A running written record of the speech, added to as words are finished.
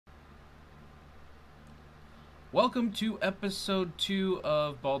Welcome to episode 2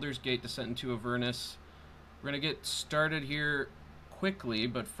 of Baldur's Gate Descent into Avernus. We're going to get started here quickly,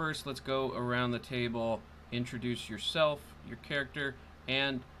 but first let's go around the table, introduce yourself, your character,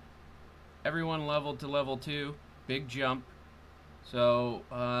 and everyone leveled to level 2. Big jump. So,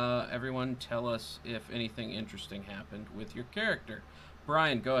 everyone tell us if anything interesting happened with your character.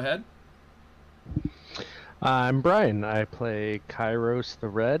 Brian, go ahead. I'm Brian. I play Kairos the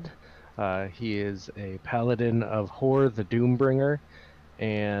Red. He is a paladin of Hor the Doombringer,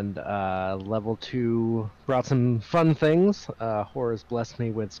 and level 2 brought some fun things. Hor has blessed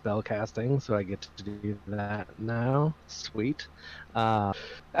me with spellcasting, so I get to do that now. Sweet.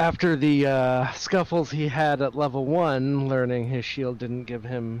 After the scuffles he had at level 1, learning his shield didn't give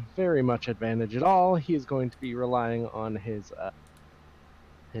him very much advantage at all, he's going to be relying on his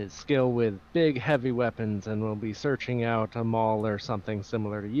skill with big, heavy weapons, and will be searching out a maul or something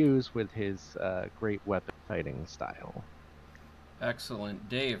similar to use with his great weapon fighting style. Excellent.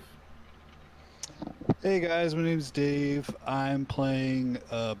 Dave. Hey guys, my name's Dave. I'm playing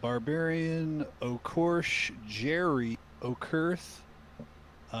Barbarian Okorsh Jerry Okurth.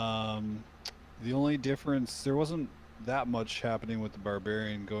 The only difference, there wasn't that much happening with the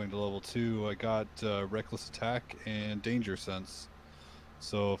Barbarian going to level 2. I got Reckless Attack and Danger Sense.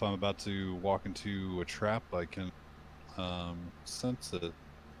 So if I'm about to walk into a trap, I can sense it.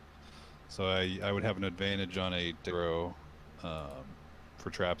 So I would have an advantage on a zero for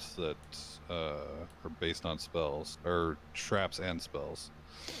traps that are based on spells, or traps and spells.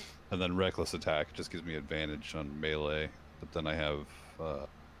 And then Reckless Attack just gives me advantage on melee, but then I have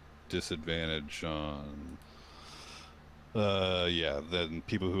disadvantage on... yeah, then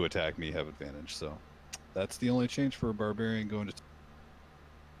people who attack me have advantage, so that's the only change for a Barbarian going to...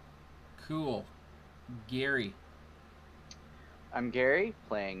 Cool. Gary. I'm Gary,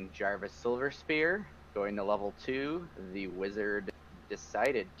 playing Jarvis Silverspear, going to level 2. The wizard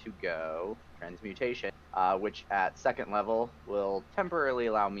decided to go transmutation, which at second level will temporarily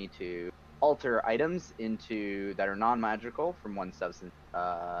allow me to alter items that are non-magical from one substance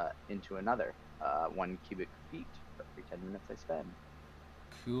into another. 1 cubic feet for every 10 minutes I spend.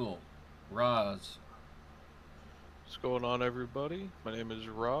 Cool. Roz. What's going on, everybody? My name is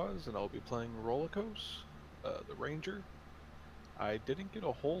Roz, and I'll be playing Rollicos, the Ranger. I didn't get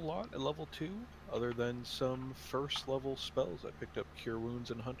a whole lot at level 2, other than some first level spells. I picked up Cure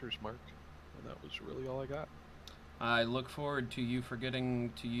Wounds and Hunter's Mark, and that was really all I got. I look forward to you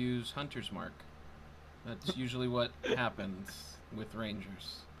forgetting to use Hunter's Mark. That's usually what happens with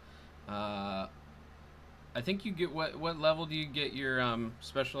Rangers. I think you get, what level do you get your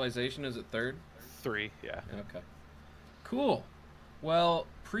specialization? Is it 3rd? 3, yeah. Okay. Cool. Well,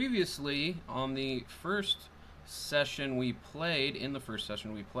 previously on the first session we played, the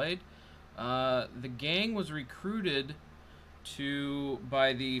gang was recruited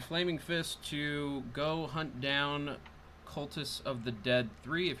by the Flaming Fist to go hunt down Cultists of the Dead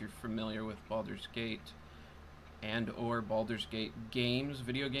 3, if you're familiar with Baldur's Gate or Baldur's Gate games,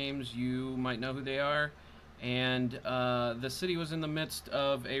 video games, you might know who they are. And the city was in the midst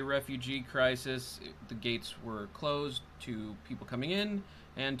of a refugee crisis. The gates were closed to people coming in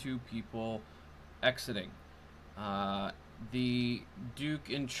and to people exiting. The Duke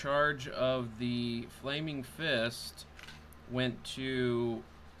in charge of the Flaming Fist went to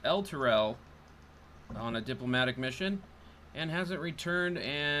Elturel on a diplomatic mission and hasn't returned,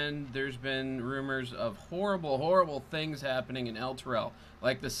 and there's been rumors of horrible, horrible things happening in Elturel,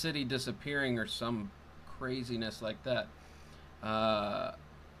 like the city disappearing or some craziness like that. Why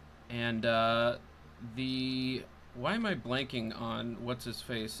am I blanking on what's his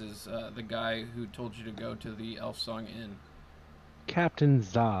face is the guy who told you to go to the Elf Song Inn? Captain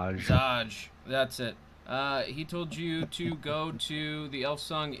Zaj. Zaj, that's it. He told you to go to the Elf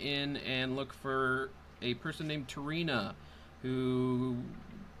Song Inn and look for a person named Tarina who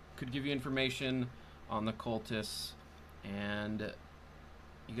could give you information on the cultists, and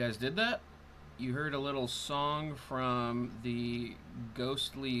you guys did that? You heard a little song from the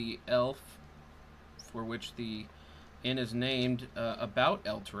ghostly elf for which the inn is named about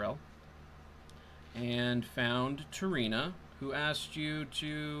Elturel, and found Tarina, who asked you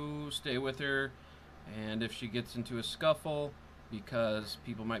to stay with her, and if she gets into a scuffle, because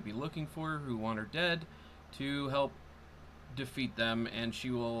people might be looking for her who want her dead, to help defeat them, and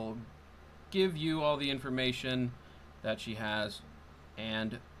she will give you all the information that she has.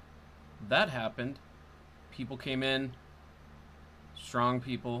 And that happened. People came in, strong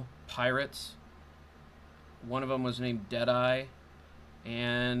people, pirates. One of them was named Deadeye,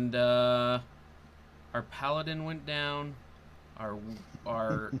 and our paladin went down. Our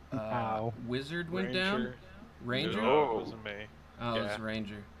wizard went down. Ranger? No, it wasn't me. Oh, Yeah. it's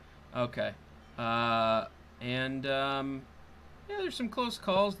Ranger. Okay. Yeah, there's some close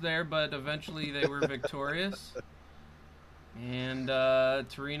calls there, but eventually they were victorious. And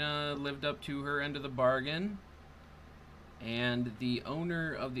Tarina lived up to her end of the bargain. And the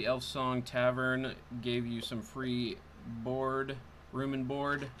owner of the Elf Song Tavern gave you some free room and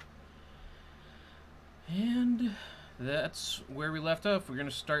board. And that's where we left off. We're going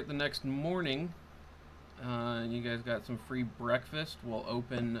to start the next morning. You guys got some free breakfast. We'll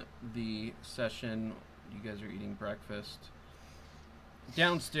open the session. You guys are eating breakfast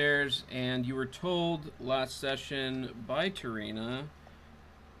downstairs, and you were told last session by Tarina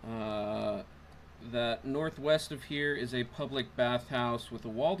that northwest of here is a public bathhouse with a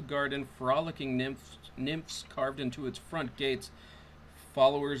walled garden, frolicking nymphs carved into its front gates.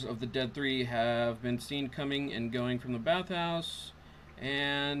 Followers of the Dead Three have been seen coming and going from the bathhouse,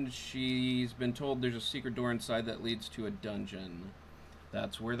 and she's been told there's a secret door inside that leads to a dungeon.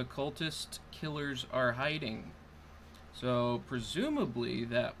 That's where the cultist killers are hiding. So presumably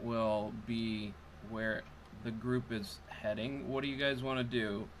that will be where the group is heading. What do you guys want to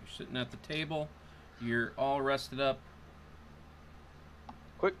do? You're sitting at the table. You're all rested up.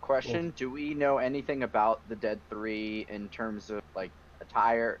 Quick question: do we know anything about the Dead Three in terms of like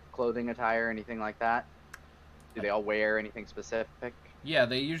attire, clothing attire, anything like that? Do they all wear anything specific? Yeah,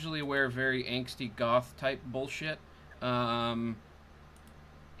 they usually wear very angsty goth type bullshit.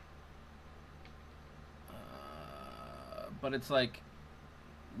 But it's like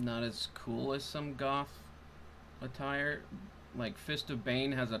not as cool as some goth attire. Like Fist of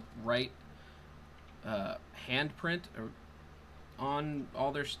Bane has a right handprint on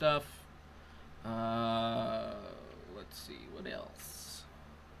all their stuff. Let's see, what else?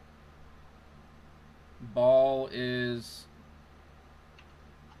 Ball is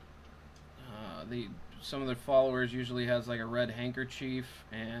some of their followers usually has like a red handkerchief,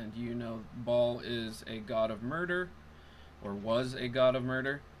 and you know Ball is a god of murder, or was a god of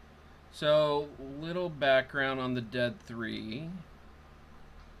murder. So, little background on the Dead Three.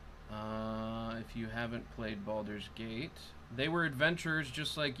 If you haven't played Baldur's Gate, they were adventurers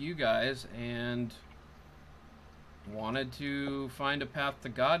just like you guys and wanted to find a path to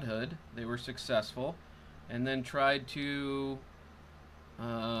godhood. They were successful, and then tried to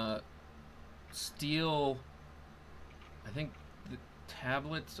steal, I think, the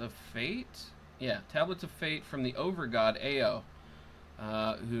Tablets of Fate? Yeah, Tablets of Fate from the overgod Ao,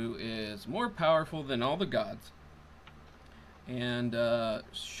 who is more powerful than all the gods. And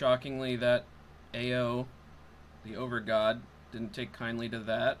shockingly, that Ao, the overgod, didn't take kindly to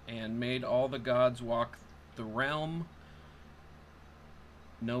that and made all the gods walk the realm,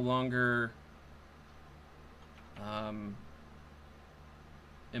 no longer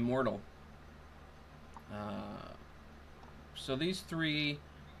immortal. So these three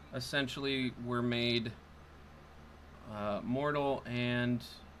essentially were made mortal,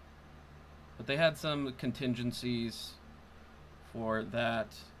 but they had some contingencies for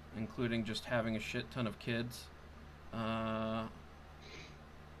that, including just having a shit ton of kids. And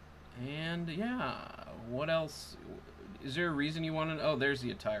yeah, what else? Is there a reason you want to know? Oh, there's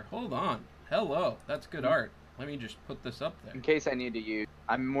the attire. Hold on. Hello, that's good art. Let me just put this up there. In case I need to use,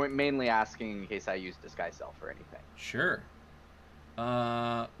 I'm mainly asking in case I use disguise self or anything. Sure.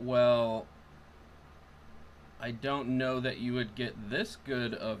 Well, I don't know that you would get this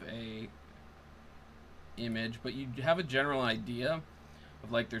good of a image, but you have a general idea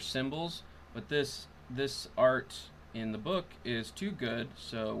of like their symbols. But this art in the book is too good,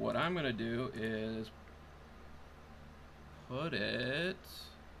 so what I'm gonna do is put it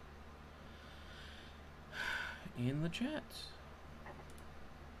in the chat.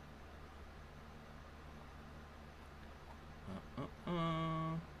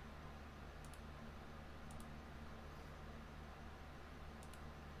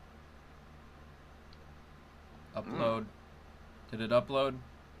 Upload. Did it upload?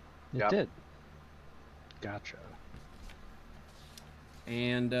 It Yep. did. Gotcha.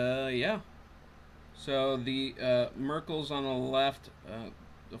 And yeah. So the Merkles on the left,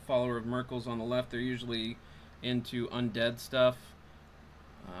 the follower of Merkles on the left, they're usually into undead stuff.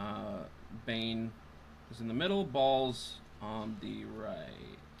 Bane is in the middle, Ball's on the right.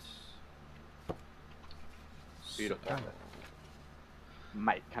 Beautiful.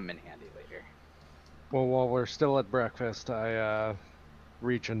 Might come in handy later. Well, while we're still at breakfast, I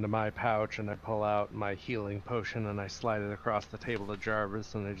reach into my pouch and I pull out my healing potion and I slide it across the table to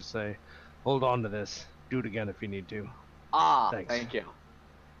Jarvis and I just say, "Hold on to this. Do it again if you need to." Ah, Thanks. Thank you.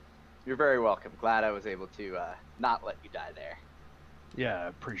 You're very welcome. Glad I was able to not let you die there. Yeah, I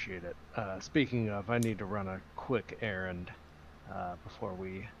appreciate it. Speaking of, I need to run a quick errand before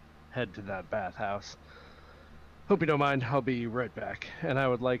we head to that bathhouse. Hope you don't mind. I'll be right back. And I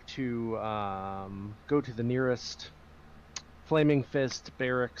would like to go to the nearest Flaming Fist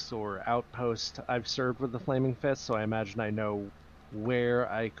barracks or outpost. I've served with the Flaming Fist, so I imagine I know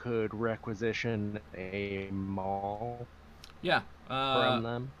where I could requisition a mall Yeah. from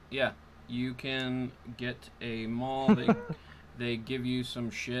them. Yeah. You can get a mall. They give you some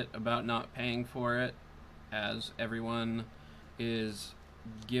shit about not paying for it, as everyone is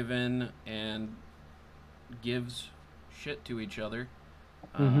given and gives shit to each other.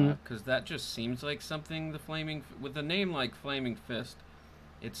 Because that just seems like something with a name like Flaming Fist,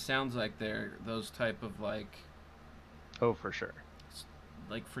 it sounds like they're those type of like Oh, for sure.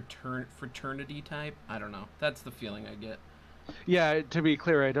 like fraternity type. I don't know. That's the feeling I get. Yeah, to be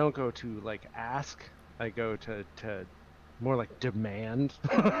clear, I don't go to like ask. I go to more like demand.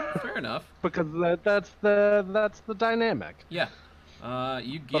 Fair enough. Because that's the dynamic. Yeah.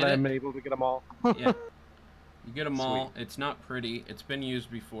 You get But it. I'm able to get them all. Yeah. You get them all. Sweet. It's not pretty. It's been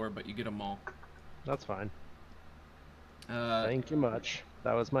used before, but you get them all. That's fine. Thank you much.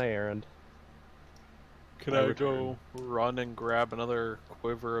 That was my errand. Can I go run and grab another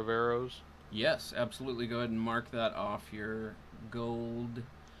quiver of arrows? Yes, absolutely. Go ahead and mark that off your gold.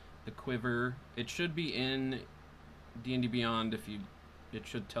 The quiver. It should be in D&D Beyond. It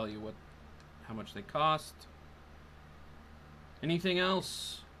should tell you how much they cost. Anything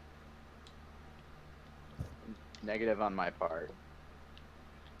else? Negative on my part.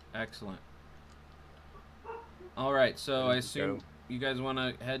 Excellent. All right, so I Go. assume you guys want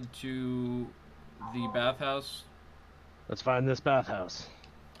to head to the bathhouse. Let's find this bathhouse.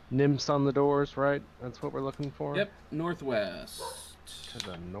 Nymphs on the doors, right? That's what we're looking for? Yep, northwest. To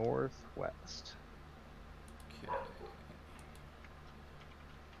the northwest. Okay.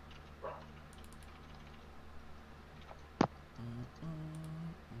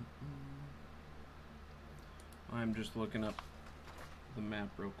 I'm just looking up the map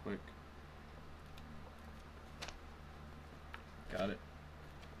real quick. Got it.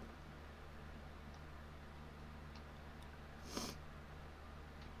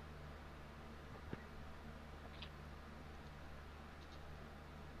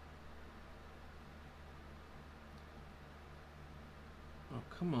 Oh,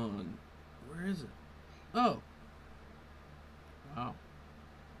 come on. Where is it? Oh. Wow.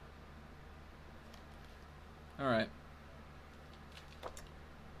 All right.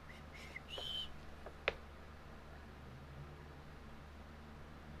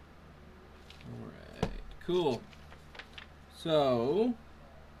 Alright, cool. So,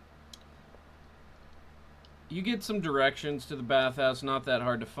 you get some directions to the bathhouse, not that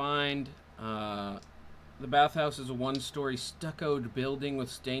hard to find. The bathhouse is a one-story stuccoed building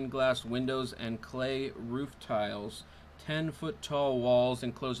with stained glass windows and clay roof tiles. 10-foot-tall walls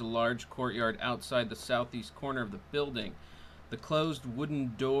enclose a large courtyard outside the southeast corner of the building. The closed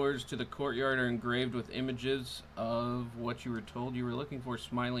wooden doors to the courtyard are engraved with images of what you were told you were looking for,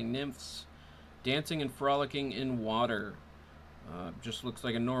 smiling nymphs dancing and frolicking in water. Just looks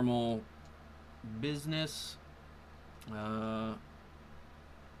like a normal business. Yeah.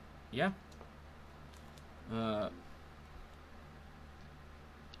 Are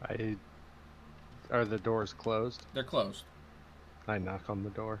the doors closed? They're closed. I knock on the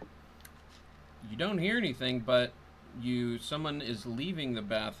door. You don't hear anything, but someone is leaving the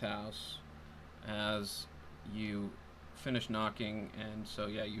bathhouse as you finish knocking, and so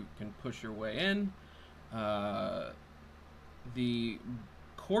yeah, you can push your way in. The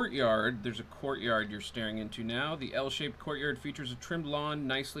courtyard, there's a courtyard you're staring into now. The L-shaped courtyard features a trimmed lawn,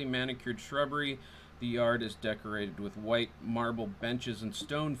 nicely manicured shrubbery. The yard is decorated with white marble benches and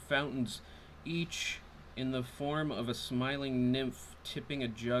stone fountains, each in the form of a smiling nymph tipping a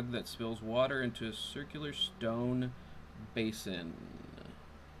jug that spills water into a circular stone basin.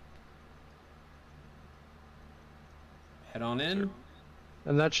 Head on in.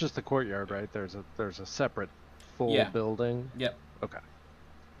 And that's just the courtyard, right? There's a separate full Yeah. building. Yep. Okay.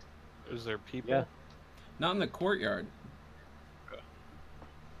 Is there people? Yeah. Not in the courtyard. Okay.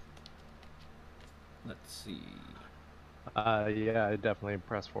 Let's see. Yeah, I definitely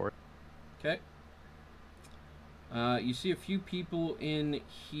press forward. Okay. You see a few people in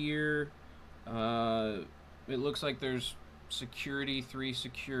here. It looks like there's security, 3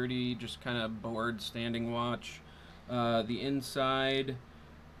 security, just kind of bored, standing watch. The inside,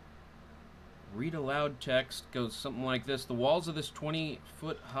 read aloud text goes something like this. The walls of this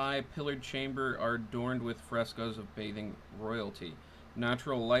 20-foot-high pillared chamber are adorned with frescoes of bathing royalty.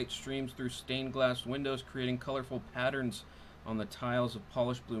 Natural light streams through stained glass windows, creating colorful patterns on the tiles of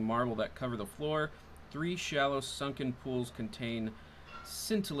polished blue marble that cover the floor. 3 shallow sunken pools contain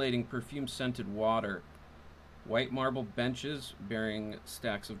scintillating perfume-scented water. White marble benches bearing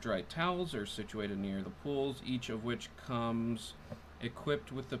stacks of dry towels are situated near the pools, each of which comes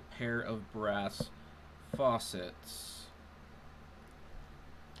equipped with a pair of brass faucets.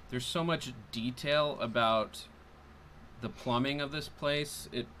 There's so much detail about the plumbing of this place,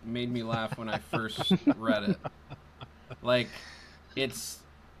 it made me laugh when I first read it. Like, I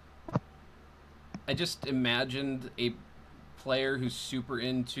just imagined a player who's super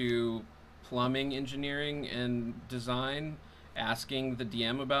into plumbing engineering and design asking the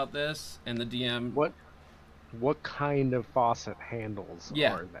DM about this, and the DM... What kind of faucet handles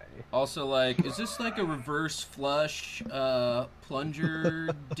are they? Also, like, is this like a reverse flush plunger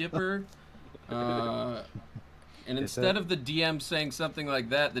dipper? And instead of the DM saying something like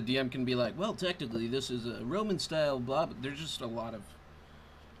that, the DM can be like, well, technically, this is a Roman style, blah, blah. There's just a lot of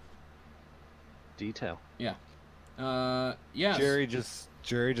detail. Yeah. Yes.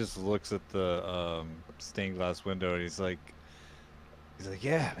 Jerry just looks at the stained glass window and he's like,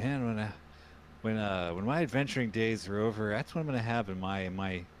 yeah, man, when my adventuring days are over, that's what I'm gonna have in my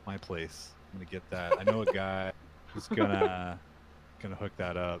place. I'm gonna get that. I know a guy who's gonna hook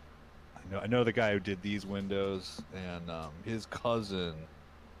that up. I know the guy who did these windows, and his cousin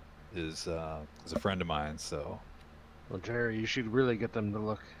is a friend of mine. So, well, Jerry, you should really get them to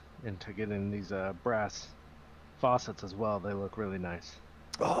look into getting these brass faucets as well. They look really nice.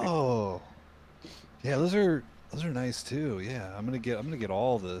 Oh, yeah, those are nice too. Yeah, I'm gonna get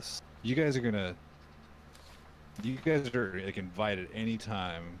all this. You guys are like invited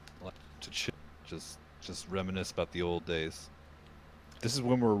anytime, like, to chill, just reminisce about the old days. This is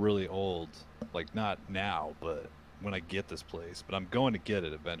when we're really old, like not now, but when I get this place. But I'm going to get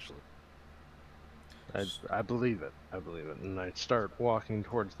it eventually. I believe it. And I start walking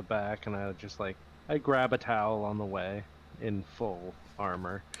towards the back, and I grab a towel on the way in full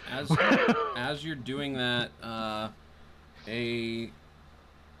armor. As you're doing that, a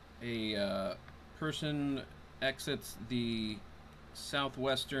person exits the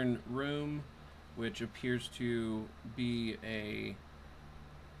southwestern room, which appears to be a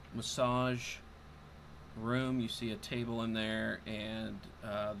massage room. You see a table in there, and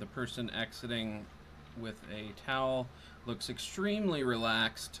the person exiting with a towel looks extremely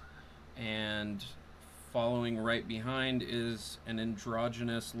relaxed, and following right behind is an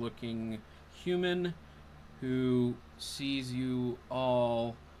androgynous looking human who sees you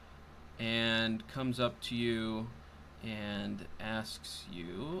all and comes up to you and asks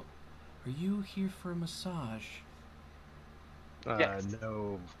you, are you here for a massage? Yes.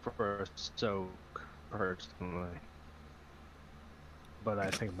 No, for a soak, personally. But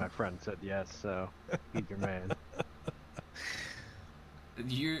I think my friend said yes, so he's your man.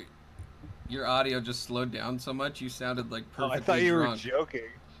 Your audio just slowed down so much, you sounded like perfectly I thought you drunk. were joking.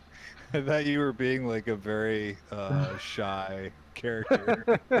 I thought you were being like a very shy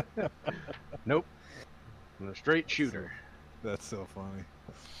character. Nope. I'm a straight shooter. That's so funny.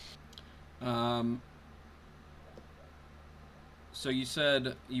 So you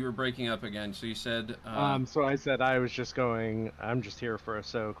said you were breaking up again. So you said... So I said I'm just here for a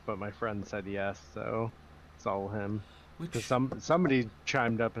soak, but my friend said yes, so it's all him. Because somebody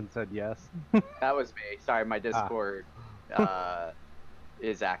chimed up and said yes. That was me. Sorry, my Discord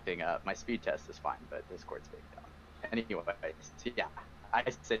is acting up. My speed test is fine, but Discord's being down. Anyway, yeah, I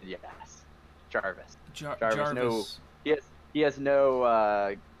said yes. Jarvis. Jarvis. No, he has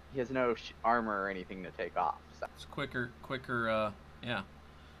no armor or anything to take off. So. It's quicker. Yeah.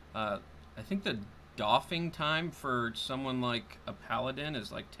 I think the doffing time for someone like a paladin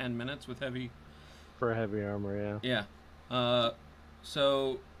is like 10 minutes with heavy. For heavy armor, yeah. Yeah.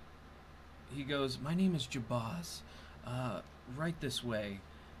 So he goes, my name is Jabaz. Right this way.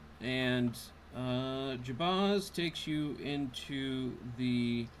 And Jabaz takes you into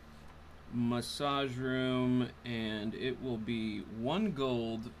the massage room, and it will be 1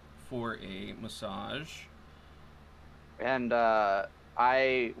 gold for a massage. And while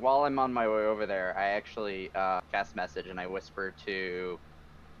I'm on my way over there, I actually cast message and I whisper to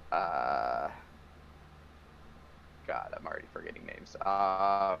God, I'm already forgetting names.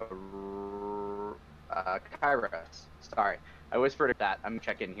 Kairos. Sorry. I whispered that. I'm gonna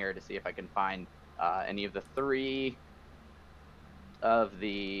check in here to see if I can find any of the 3 of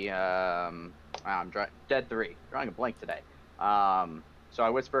the dead 3. Drawing a blank today. So I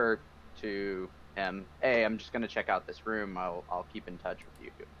whisper to him, hey, I'm just gonna check out this room. I'll keep in touch with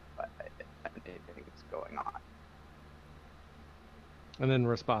you if anything's going on. And in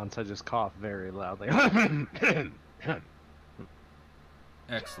response, I just cough very loudly.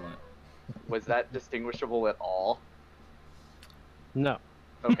 Excellent. Was that distinguishable at all? No.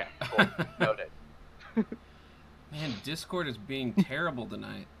 Okay, cool. Noted. Man, Discord is being terrible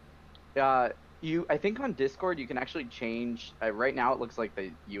tonight. I think on Discord you can actually change. Right now it looks like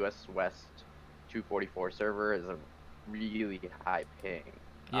the US West 244 server is a really high ping.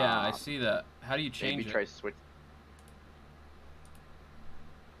 Yeah, I see that. How do you change Maybe it? try switch.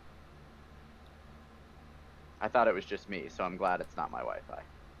 I thought it was just me, so I'm glad it's not my Wi-Fi.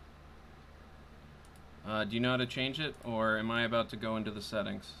 Do you know how to change it, or am I about to go into the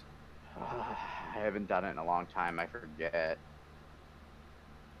settings? I haven't done it in a long time. I forget.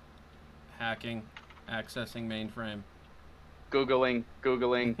 Hacking, accessing mainframe. Googling.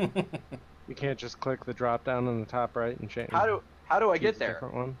 You can't just click the drop down in the top right and change. How do I choose get a there?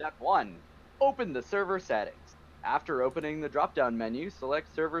 different one? Step 1. Open the server settings. After opening the drop-down menu,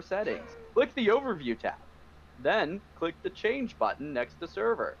 select server settings. Click the overview tab. Then click the change button next to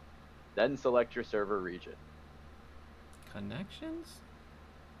server. Then select your server region. Connections?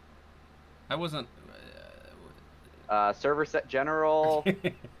 I wasn't... Server set general,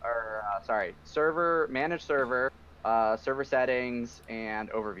 or server, manage server, server settings, and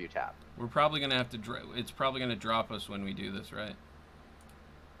overview tab. We're probably going to have to... It's probably going to drop us when we do this, right?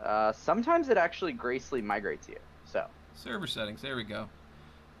 Sometimes it actually gracefully migrates you. So. Server settings, there we go.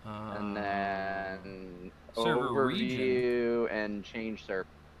 And then server overview and change server.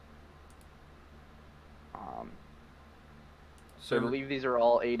 So I believe these are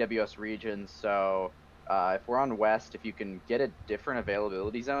all AWS regions. So if we're on West, if you can get a different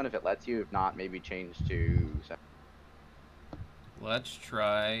availability zone, if it lets you, if not, maybe change to. Let's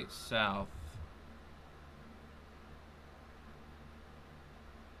try South.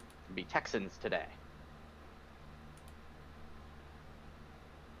 It'll be Texans today.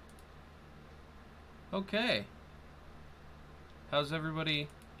 Okay. How's everybody?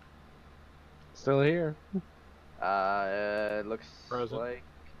 Still here. It looks Present. like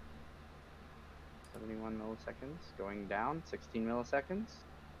 71 milliseconds, going down 16 milliseconds. I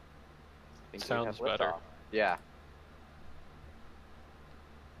think we Sounds have better. liftoff. Yeah,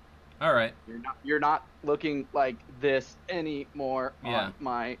 All right. you're not looking like this anymore Yeah. on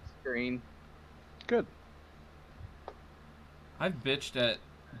my screen. Good. I've bitched at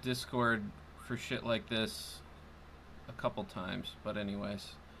Discord for shit like this a couple times, but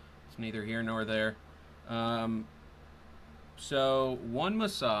anyways, it's neither here nor there. So one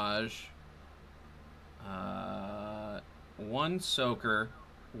massage, one soaker,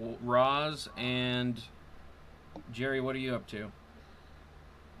 Roz and Jerry. What are you up to?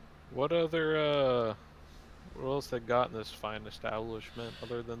 What else they got in this fine establishment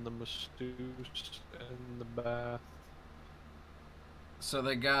other than the masseuse and the bath? So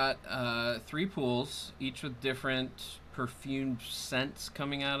they got 3 pools, each with different perfumed scents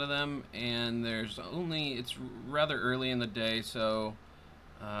coming out of them, and it's rather early in the day, so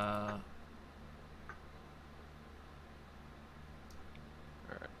Alright.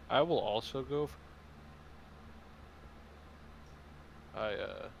 I will also go I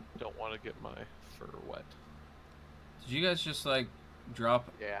don't want to get my fur wet. did you guys just like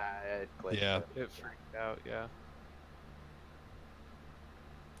drop? Yeah, it glitched. Yeah. It freaked out, yeah.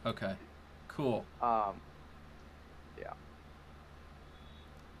 Okay, cool. Yeah.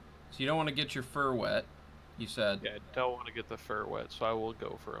 So you don't want to get your fur wet, you said. Yeah, I don't want to get the fur wet, so I will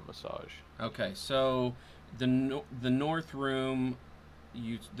go for a massage. Okay, so the north room,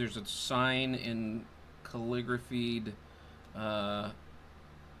 there's a sign in calligraphied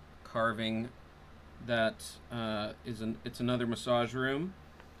carving that it's another massage room,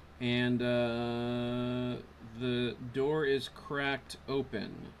 and the door is cracked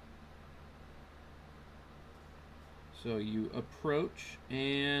open. So you approach,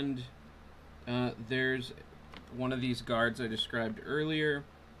 and there's one of these guards I described earlier.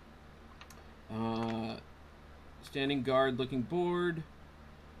 Standing guard, looking bored.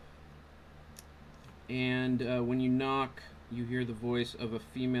 And when you knock, you hear the voice of a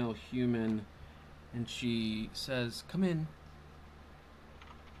female human, and she says, "Come in."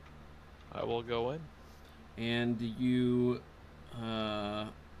 I will go in. And you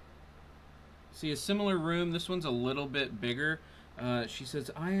see a similar room. This one's a little bit bigger. She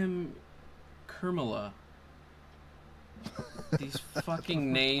says, "I am Kermela." These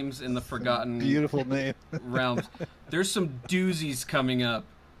fucking names in the Forgotten Beautiful name. Realms. There's some doozies coming up.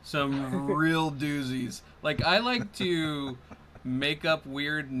 Some real doozies. Like, I like to make up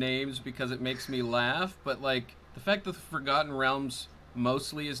weird names because it makes me laugh, but like the fact that the Forgotten Realms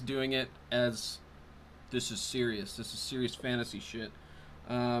mostly is doing it as this is serious fantasy shit.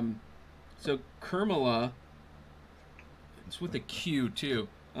 So Kermela It's with a Q too.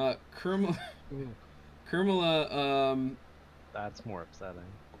 Kermela. Kermela. That's more upsetting.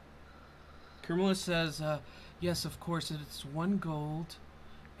 Kermela says, "Yes, of course. It's 1 gold,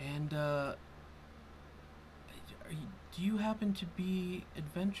 and do you happen to be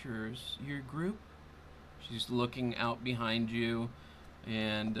adventurers? Your group?" She's looking out behind you,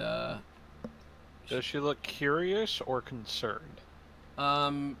 and Does she look curious or concerned?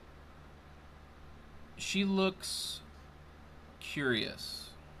 She looks curious.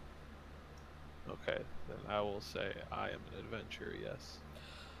 Okay, then I will say I am an adventurer, yes.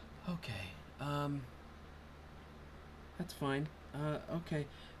 Okay. That's fine. Okay.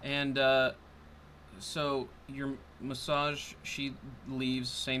 And so your massage, she leaves.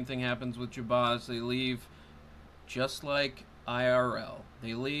 Same thing happens with Jabaz. They leave just like IRL.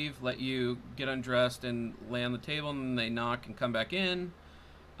 They leave, let you get undressed and lay on the table, and then they knock and come back in.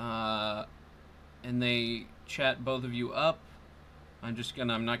 And they chat both of you up. I'm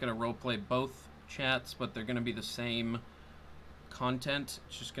not gonna roleplay both chats, but they're gonna be the same content.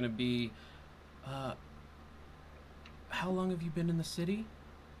 It's just gonna be, how long have you been in the city?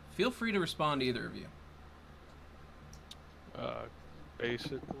 Feel free to respond, either of you.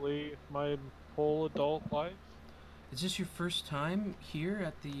 Basically, my whole adult life. Is this your first time here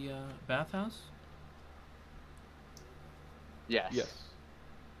at the bathhouse? Yes. Yes.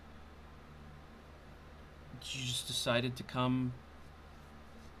 You just decided to come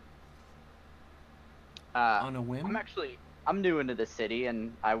Uh, on a whim? I'm new into the city,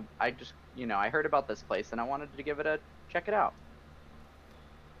 and I just, I heard about this place, and I wanted to check it out.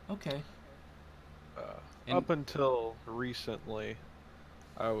 Okay. Up until recently,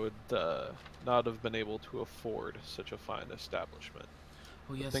 I would not have been able to afford such a fine establishment.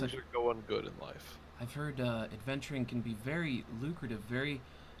 Oh yes, Things are going good in life. I've heard adventuring can be very lucrative, very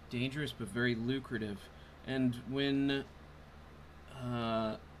dangerous, but very lucrative. And when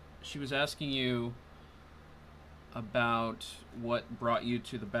she was asking you about what brought you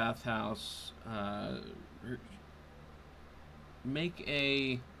to the bathhouse, make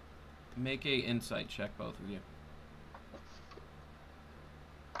a insight check, both of you.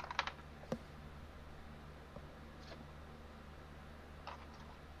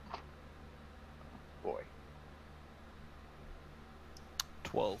 Boy.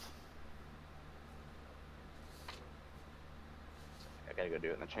 12. I gotta go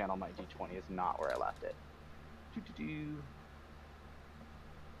do it in the channel. My D20 is not where I left it. Yeah,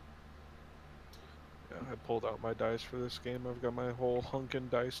 I pulled out my dice for this game. I've got my whole hunkin'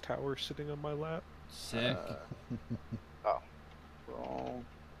 dice tower sitting on my lap. Sick. Roll.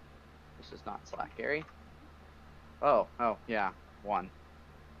 This is not Slack, Gary. Oh, yeah, 1.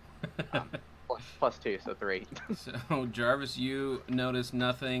 Plus 2, so 3. So, Jarvis, you notice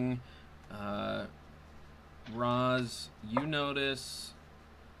nothing. Roz, you notice...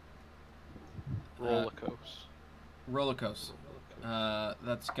 Rollicos.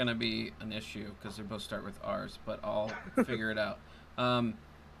 That's going to be an issue, because they both start with R's, but I'll figure it out.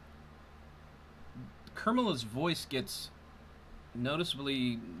 Kermela's voice gets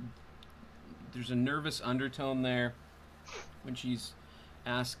noticeably... There's a nervous undertone there when she's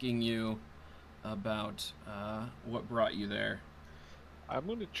asking you about what brought you there. I'm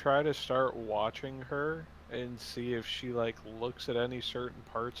going to try to start watching her and see if she, looks at any certain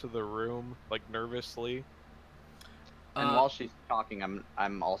parts of the room, nervously. And while she's talking,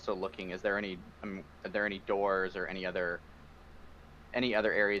 I'm also looking. Are there any doors or any other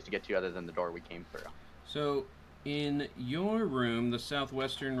areas to get to other than the door we came through? So, in your room, the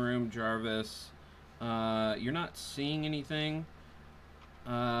southwestern room, Jarvis, you're not seeing anything.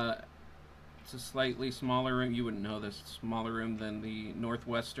 It's a slightly smaller room. You wouldn't know this. Smaller room than the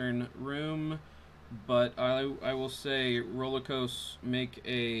northwestern room. But I will say, Rollicos, make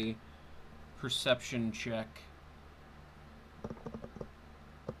a perception check.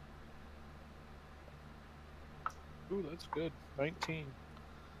 Ooh, that's good. 19.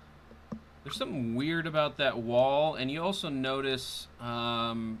 There's something weird about that wall, and you also notice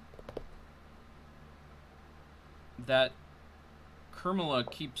that Kermela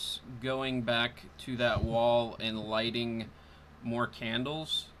keeps going back to that wall and lighting more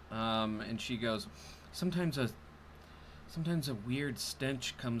candles. And she goes, sometimes a weird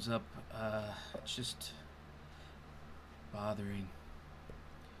stench comes up. It's just bothering.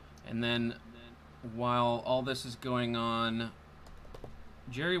 And then, while all this is going on,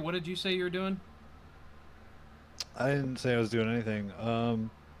 Jerry, what did you say you were doing? I didn't say I was doing anything.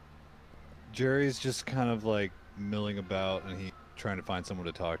 Jerry's just kind of milling about, and he's trying to find someone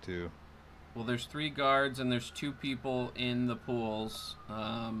to talk to. Well, there's 3 guards and there's 2 people in the pools.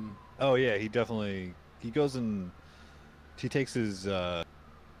 Oh yeah, he goes and he takes his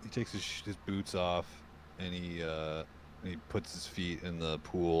boots off, and he puts his feet in the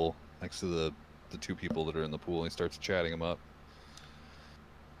pool next to the two people that are in the pool, and he starts chatting them up.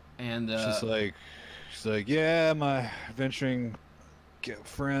 And she's like, yeah, my adventuring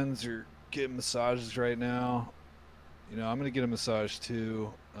friends are getting massages right now. You know, I'm gonna get a massage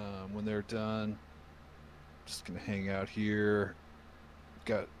too when they're done. Just gonna hang out here.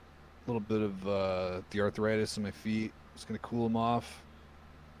 Got a little bit of the arthritis in my feet. Just gonna cool them off.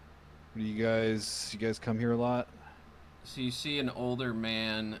 What do you guys come here a lot? So you see an older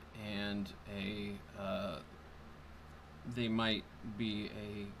man and a they might be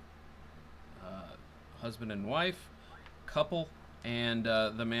a husband and wife couple, and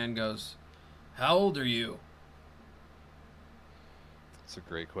the man goes, "How old are you?" That's a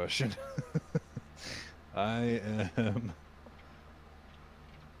great question. I am...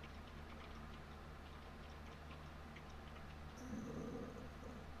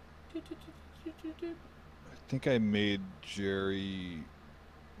 I think I made Jerry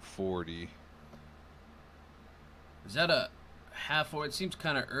 40. Is that a half orc? It seems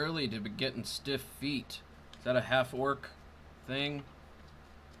kind of early to be getting stiff feet. Is that a half orc thing?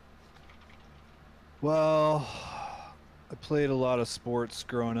 Well, I played a lot of sports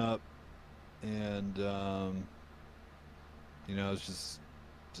growing up, and you know, it's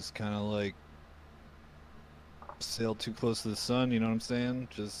just kind of like sailed too close to the sun. You know what I'm saying?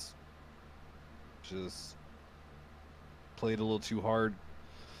 Just played a little too hard.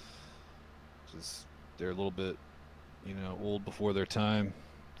 Just they're a little bit, you know, old before their time.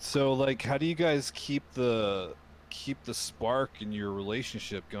 So, like, how do you guys keep the spark in your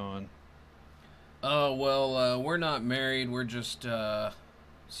relationship going? Oh, well, we're not married. We're just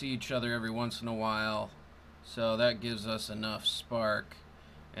see each other every once in a while, so that gives us enough spark.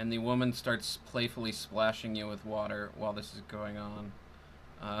 And the woman starts playfully splashing you with water while this is going on.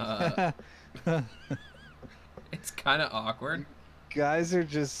 It's kind of awkward. You guys are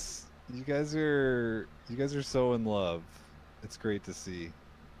so in love. It's great to see.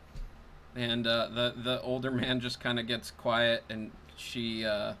 And the older man just kind of gets quiet, and she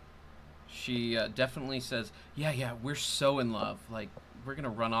definitely says, yeah, we're so in love. Like, we're gonna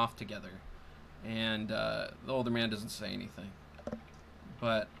run off together. And the older man doesn't say anything.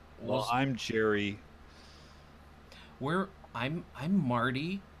 But well, I'm Jerry. I'm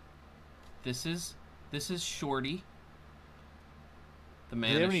Marty. This is Shorty. The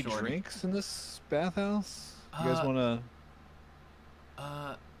man. Do they have is any Shorty. drinks in this bathhouse? You guys want to?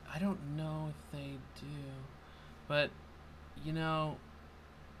 I don't know if they do, but you know,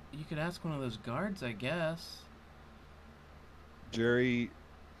 you could ask one of those guards, I guess. Jerry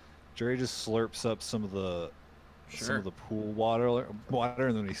just slurps up some of the pool water,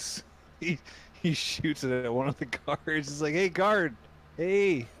 and then he shoots it at one of the guards. He's like, "Hey, guard!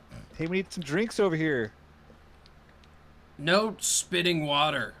 Hey, we need some drinks over here." No spitting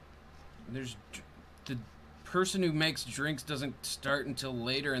water. The person who makes drinks doesn't start until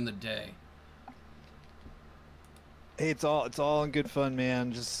later in the day. Hey, it's all in good fun,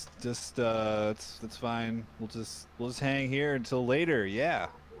 man. Just it's fine. We'll just hang here until later. Yeah,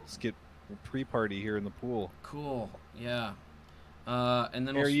 let's get a pre-party here in the pool. Cool. Yeah. And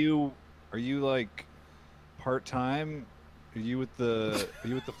then are you like part-time? Are you with the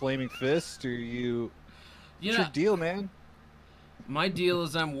Flaming Fist? Or what's your deal, man? My deal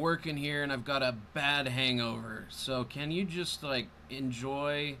is I'm working here and I've got a bad hangover. So can you just like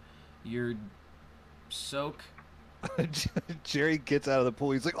enjoy your soak? Jerry gets out of the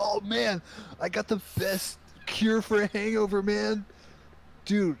pool. He's like, "Oh man, I got the best cure for a hangover, man.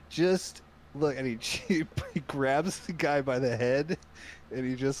 Dude, just look." And he grabs the guy by the head, and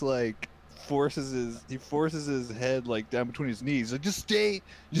he just like forces his head like down between his knees. Like, just stay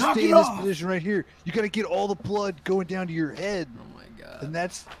in this position right here. You got to get all the blood going down to your head. Oh my god. And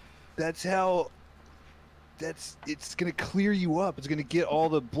it's gonna clear you up. It's gonna get all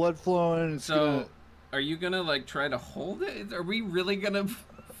the blood flowing. Are you gonna like try to hold it? Are we really gonna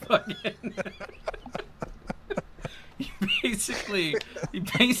fucking? He basically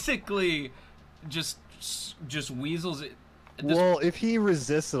just weasels it. Well, if he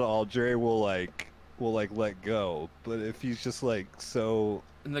resists at all, Jerry will let go. But if he's just like so,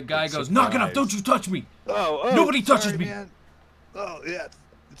 and the guy goes, "Knock it off! Don't you touch me! Oh, nobody touches me!" Man. Oh yeah,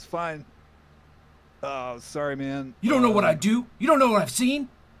 it's fine. Oh, sorry, man. You don't know what I do. You don't know what I've seen.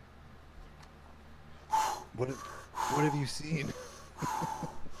 What have you seen?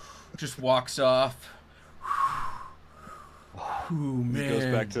 Just walks off. Ooh, man. He goes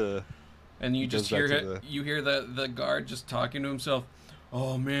back to. And you just hear the guard just talking to himself.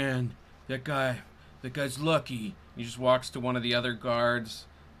 "Oh man, that guy "That guy's lucky." He just walks to one of the other guards,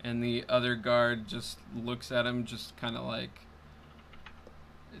 and the other guard just looks at him, just kind of like,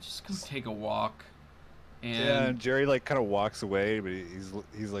 just go take a walk. And Jerry like kind of walks away, but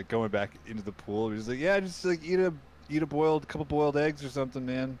he's like going back into the pool. He's like, yeah, just like eat a couple boiled eggs or something,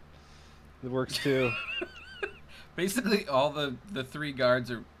 man. It works too. Basically, all the three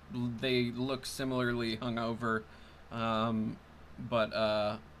guards they look similarly hungover,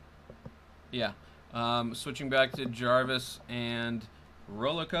 but yeah. Switching back to Jarvis and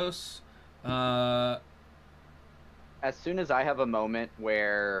Rolocos. As soon as I have a moment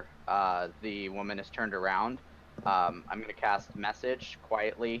where the woman is turned around, I'm going to cast message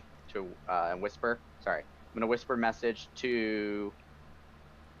quietly to and whisper. Sorry, I'm going to whisper message to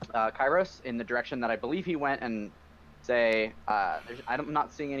Kairos in the direction that I believe he went, and say, I'm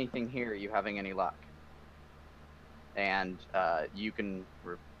not seeing anything here. Are you having any luck? And you can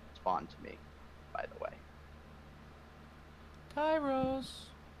respond to me, by the way. Kairos.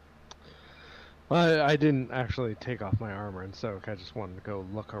 Well, I didn't actually take off my armor and soak. I just wanted to go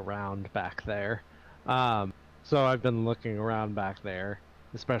look around back there. So I've been looking around back there,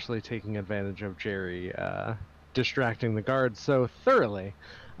 especially taking advantage of Jerry distracting the guards so thoroughly.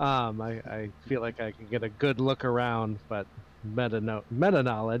 I feel like I can get a good look around, but meta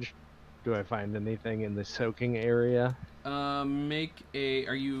knowledge. Do I find anything in the soaking area? Are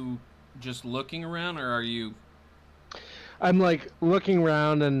you just looking around, or are you... I'm like looking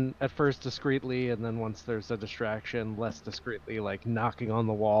around, and at first discreetly, and then once there's a distraction, less discreetly, like knocking on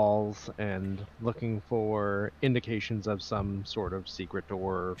the walls and looking for indications of some sort of secret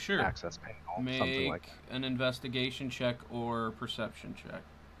door, access panel, something like that. An investigation check or perception check.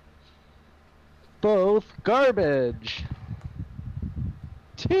 Both garbage.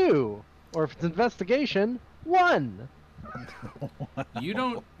 2, or if it's investigation, 1. You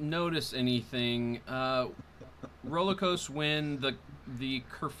don't notice anything. Rolocos, when the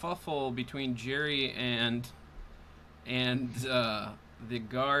kerfuffle between Jerry and the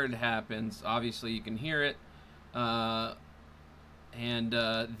guard happens, obviously you can hear it, and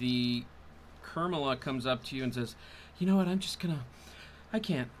the Kermala comes up to you and says, "You know what? I'm just gonna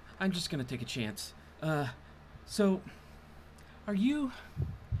take a chance. So, are you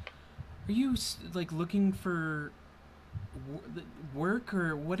like looking for work,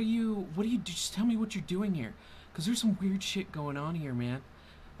 or what do you just tell me what you're doing here? Because there's some weird shit going on here, man.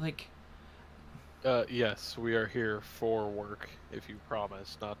 Like..." Yes, we are here for work, if you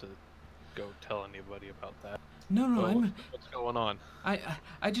promise not to go tell anybody about that. No, what's going on?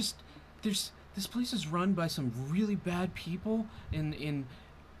 I just... This place is run by some really bad people, and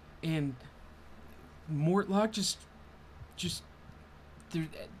Mortlock just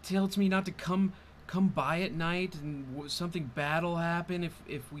tells me not to come by at night, and something bad will happen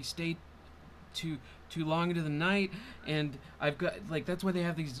if we stay too long into the night. And I've got, like, that's why they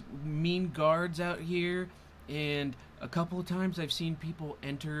have these mean guards out here, and a couple of times I've seen people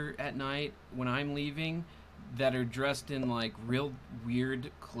enter at night when I'm leaving that are dressed in like real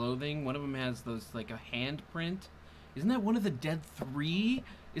weird clothing. One of them has those, like, a handprint. Isn't that one of the Dead Three?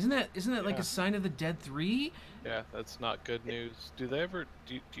 Isn't that like a sign of the Dead Three? Yeah, that's not good news. Do they ever...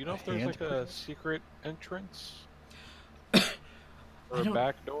 Do you know if there's like a secret entrance? Or a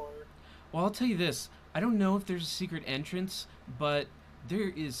back door? Well, I'll tell you this. I don't know if there's a secret entrance, but there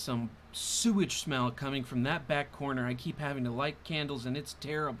is some sewage smell coming from that back corner. I keep having to light candles, and it's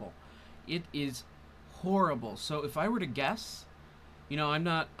terrible. It is horrible. So if I were to guess, you know, I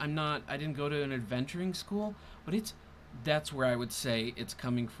didn't go to an adventuring school, but that's where I would say it's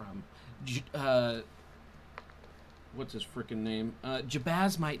coming from. What's his frickin' name?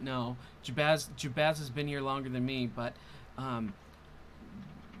 Jabaz might know. Jabaz has been here longer than me, but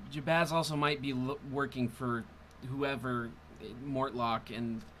Jabaz also might be working for whoever, Mortlock,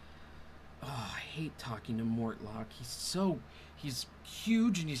 and I hate talking to Mortlock. He's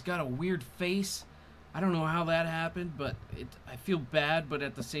huge, and he's got a weird face. I don't know how that happened, but I feel bad, but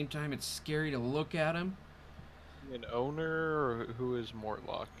at the same time it's scary to look at him. An owner, or who is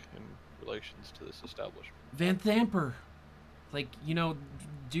Mortlock in relations to this establishment? Van Thamper. Like, you know,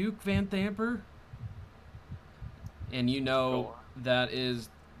 Duke Van Thamper? And you know that is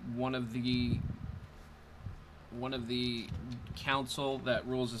one of the council that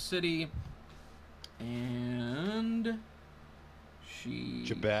rules the city, and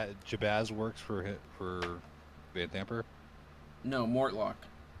Jabaz works for Van Thamper? No, Mortlock.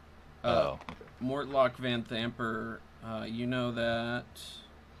 Mortlock Van Thamper. You know that.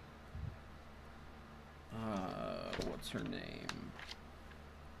 What's her name?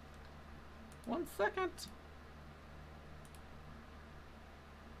 1 second.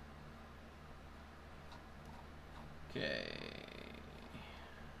 Okay.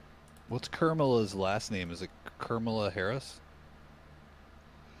 What's Kermila's last name? Is it Kermila Harris?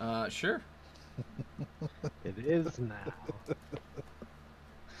 Sure. It is now.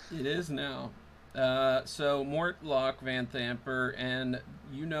 It is now. So Mortlock Van Thamper, and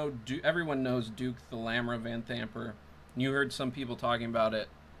you know, everyone knows Duke the Lamra Van Thamper. You heard some people talking about it,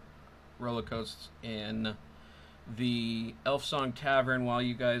 roller coasters in the Elf Song Tavern while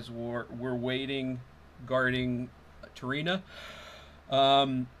you guys were waiting, guarding Tarina.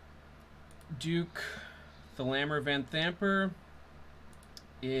 Duke the Lamra Van Thamper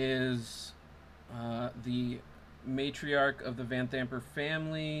is the matriarch of the Van Thamper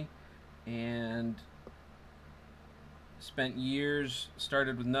family, and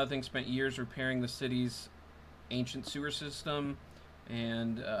started with nothing, spent years repairing the city's ancient sewer system,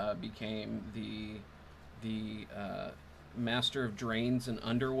 and became the master of drains and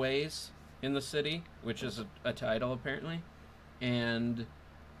underways in the city, which is a title apparently, and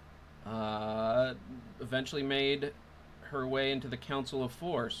eventually made her way into the Council of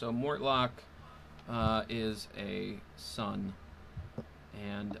Four. So Mortlock is a son,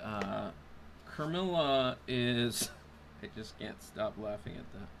 and Kermila is I just can't stop laughing at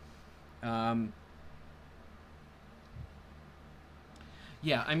that.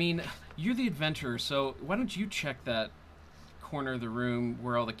 Yeah, I mean, you're the adventurer, so why don't you check that corner of the room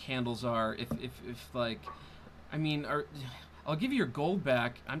where all the candles are? If like, I mean, I'll give you your gold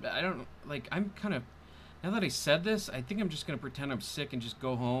back. I'm kind of, now that I said this, I think I'm just gonna pretend I'm sick and just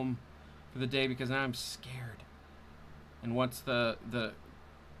go home for the day because now I'm scared. And once the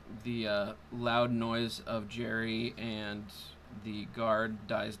loud noise of Jerry and the guard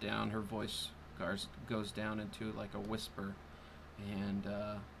dies down, her voice goes down into like a whisper. And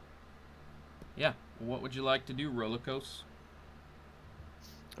yeah, what would you like to do, Rolocos?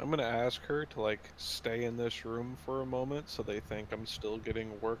 I'm gonna ask her to like stay in this room for a moment so they think I'm still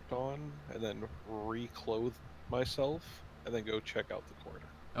getting worked on, and then reclothe myself, and then go check out the corner.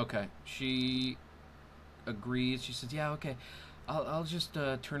 Okay, she agrees. She says, "Yeah, okay, I'll just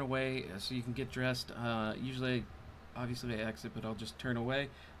turn away so you can get dressed. Usually, obviously, I exit, but I'll just turn away."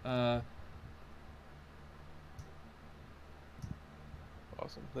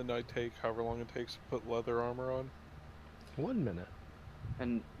 Awesome. Then I take however long it takes to put leather armor on. 1 minute.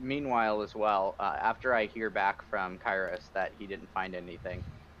 And meanwhile, as well, after I hear back from Kairos that he didn't find anything,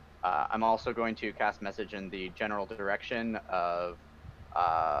 I'm also going to cast message in the general direction of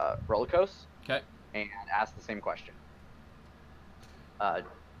Rolocos. Okay. And ask the same question.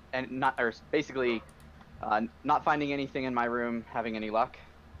 And basically, not finding anything in my room, having any luck.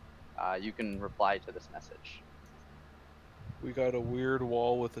 You can reply to this message. We got a weird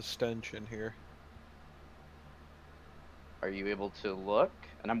wall with a stench in here. Are you able to look?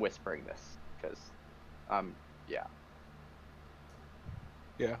 And I'm whispering this because, yeah.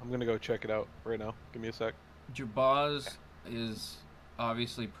 Yeah, I'm gonna go check it out right now. Give me a sec. Jabaz is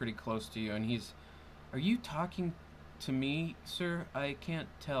obviously pretty close to you, and he's... Are you talking to me, sir? I can't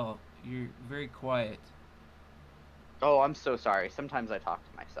tell. You're very quiet. Oh, I'm so sorry. Sometimes I talk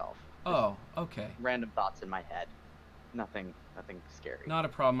to myself. Oh, okay. Random thoughts in my head. Nothing scary. Not a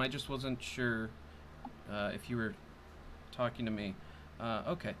problem. I just wasn't sure if you were talking to me.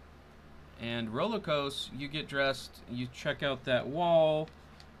 Okay. And Rolocos, you get dressed, you check out that wall,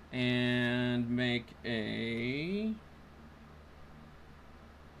 and make a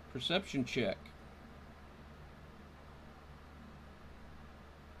perception check.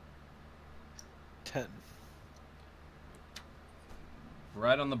 10.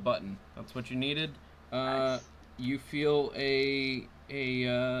 Right on the button. That's what you needed. Nice. You feel a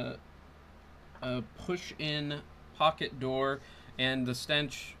push-in pocket door, and the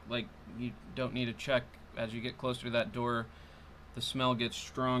stench, like, you don't need to check as you get closer to that door. The smell gets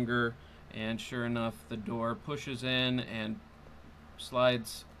stronger, and sure enough, the door pushes in and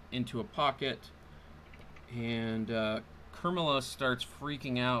slides into a pocket. And Kermila starts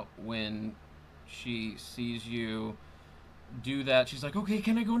freaking out when she sees you do that. She's like, "Okay,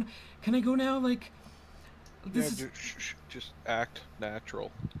 can I go? Can I go now? Like, this is..." Just act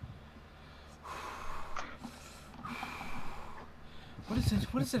natural.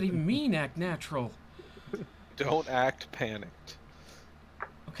 What does that even mean? Act natural. Don't act panicked.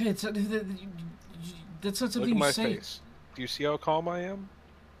 Okay, it's that's not something Look at you my say. face. Do you see how calm I am?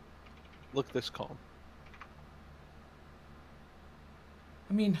 Look this calm.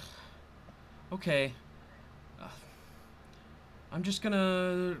 I mean, okay. I'm just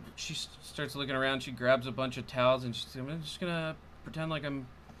gonna... She starts looking around. She grabs a bunch of towels, and I'm just gonna pretend like I'm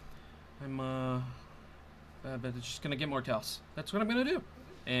but it's just gonna get more towels. That's what I'm gonna do.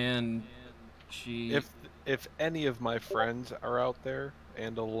 And She. If any of my friends are out there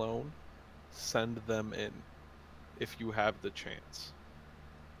and alone, send them in if you have the chance.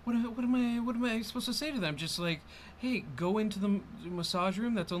 What am I supposed to say to them? Just like, hey, go into the massage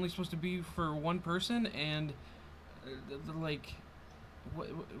room. That's only supposed to be for one person, and like,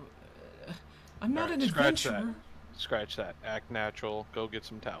 I'm not an adventurer. Scratch that. Act natural. Go get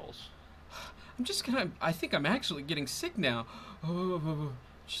some towels. I'm just gonna. I think I'm actually getting sick now.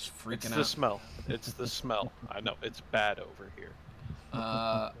 Just freaking out. It's the smell. It's the smell. I know. It's bad over here.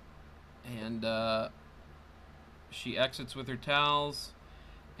 And she exits with her towels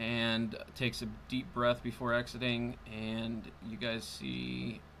and takes a deep breath before exiting. And you guys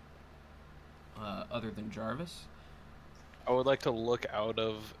see, other than Jarvis, I would like to look out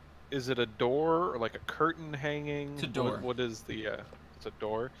of. Is it a door or like a curtain hanging? It's a door. What is the? It's a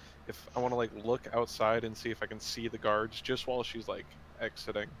door. If I want to like look outside and see if I can see the guards just while she's like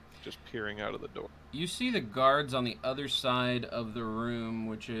exiting, just peering out of the door. you see the guards on the other side of the room,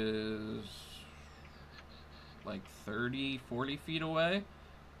 which is like 30, 40 feet away.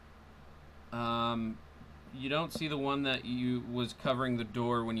 You don't see the one that was covering the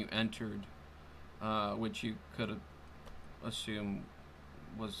door when you entered, which you could assume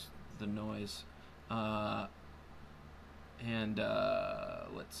was the noise.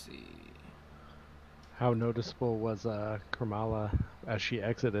 Let's see. How noticeable was Kamala as she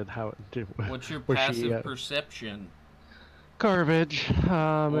exited? What's your was passive perception garbage?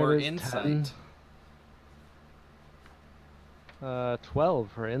 or it is insight? 10.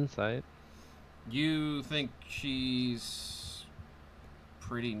 12 for insight. You think she's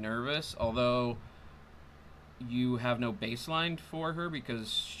pretty nervous, although you have no baseline for her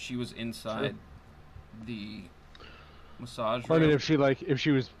because she was inside the massage room. I mean, if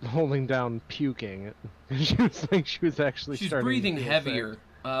she was holding down puking, she was actually She's starting breathing to feel heavier.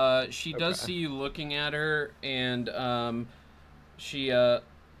 sick. She does see you looking at her, and she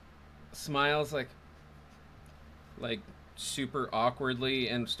smiles like super awkwardly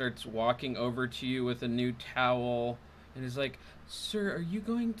and starts walking over to you with a new towel and is like, "Sir, are you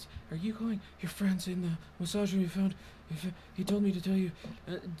going? Your friend's in the massage room. You found. He told me to tell you.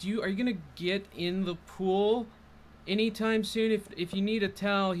 Are you gonna get in the pool anytime soon? If you need a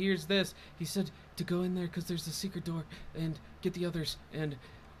towel, here's this. He said to go in there because there's a secret door and get the others. And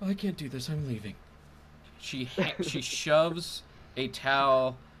I can't do this. I'm leaving." She shoves a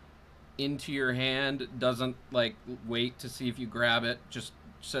towel into your hand, doesn't like wait to see if you grab it, just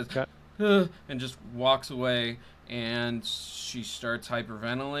says and just walks away, and she starts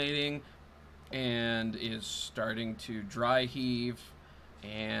hyperventilating and is starting to dry heave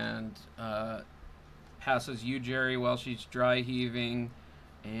and passes you, Jerry, while she's dry heaving,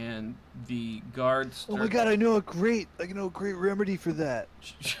 and the guards Oh my god, I know a great remedy for that.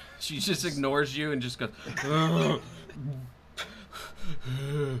 she just ignores you and just goes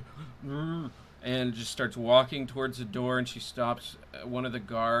and just starts walking towards the door, and she stops one of the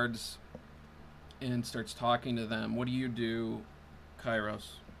guards and starts talking to them. What do you do,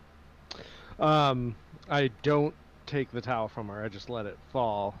 Kairos? I don't take the towel from her. I just let it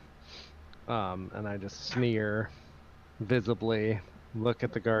fall, and I just sneer visibly, look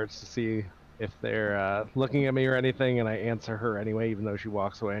at the guards to see if they're looking at me or anything, and I answer her anyway, even though she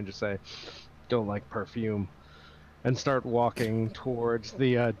walks away, and just say, "Don't like perfume," and start walking towards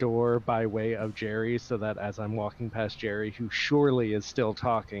the door by way of Jerry, so that as I'm walking past Jerry, who surely is still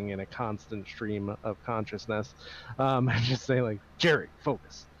talking in a constant stream of consciousness, I just say, like, "Jerry,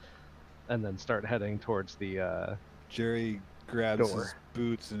 focus," and then start heading towards the Jerry grabs door. his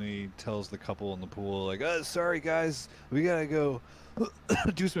boots and he tells the couple in the pool, like, sorry guys, we gotta go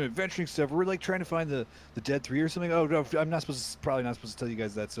do some adventuring stuff. We're like trying to find the dead three or something. Oh no, I'm probably not supposed to tell you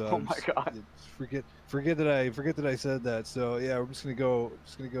guys that. So Oh my god. Forget that I said that. So yeah, we're just gonna go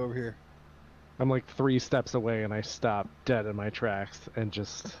over here. I'm like 3 steps away, and I stop dead in my tracks and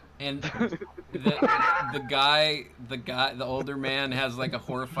just. And the older man has like a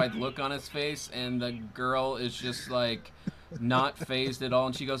horrified look on his face, and the girl is just like not phased at all,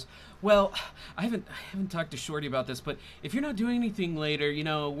 and she goes, "Well, I haven't talked to Shorty about this, but if you're not doing anything later,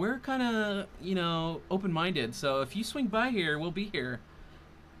 we're kind of, open-minded, so if you swing by here, we'll be here."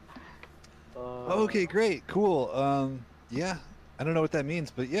 Okay, great, cool. Yeah, I don't know what that means,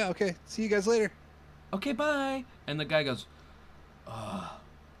 but yeah, okay. See you guys later. Okay, bye. And the guy goes,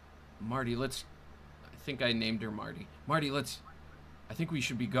 "Marty, I think I named her Marty. Marty, I think we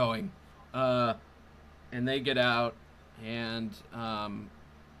should be going." And they get out, and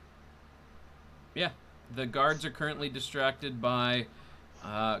yeah, the guards are currently distracted by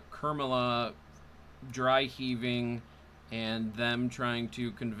Kermala dry heaving and them trying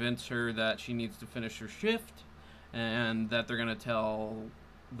to convince her that she needs to finish her shift and that they're going to tell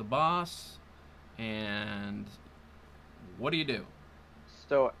the boss. And what do you do?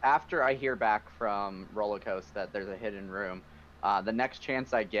 So after I hear back from Rollercoaster that there's a hidden room, the next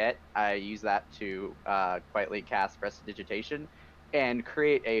chance I get, I use that to quietly cast Prestidigitation and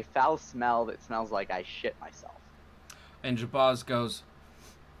create a foul smell that smells like I shit myself. And Jabaz goes,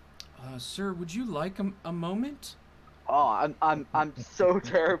 sir, would you like a moment? Oh, I'm so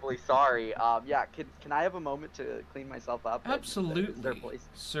terribly sorry. Yeah, can I have a moment to clean myself up? Absolutely, is there a place?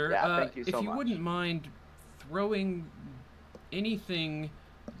 sir. Yeah, thank you so if you much. wouldn't mind throwing anything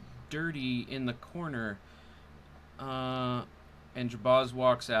dirty in the corner. And Jabaz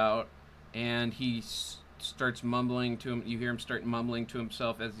walks out, and he starts mumbling to him. You hear him start mumbling to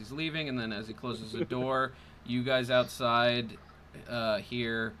himself as he's leaving, and then as he closes the door, you guys outside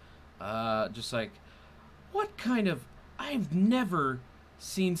hear just like, what kind of... I've never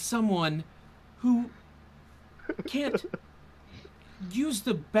seen someone who can't use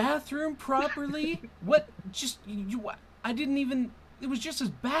the bathroom properly. What? Just you? I didn't even... It was just his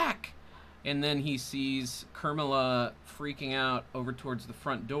back. And then he sees Kermela freaking out over towards the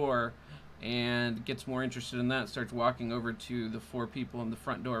front door and gets more interested in that, starts walking over to the 4 people in the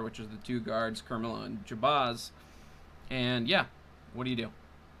front door, which is the 2 guards, Kermela and Jabaz. And yeah, what do you do?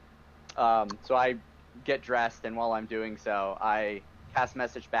 So I get dressed, and while I'm doing so, I cast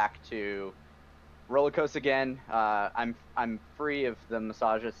message back to Rollercoaster again. I'm free of the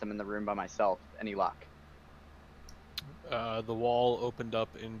misogynist. I'm in the room by myself. Any luck? The wall opened up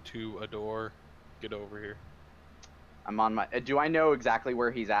into a door. Get over here. I'm on my... do I know exactly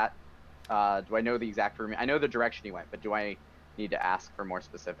where he's at? Do I know the exact room? I know the direction he went, but do I need to ask for more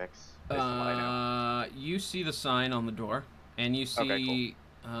specifics based on what I know? You see the sign on the door, and you see... Okay,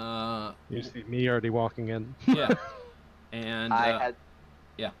 cool. You see me already walking in. Yeah. And...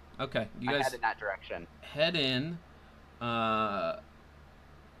 yeah, okay. You I guys head in that direction. head in.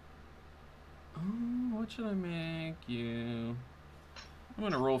 What should I make you? I'm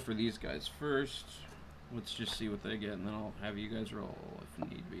gonna roll for these guys first. Let's just see what they get, and then I'll have you guys roll if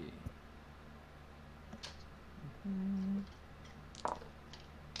need be.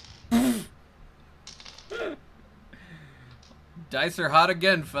 Dice are hot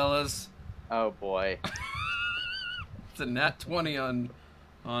again, fellas. Oh boy. It's a nat 20 on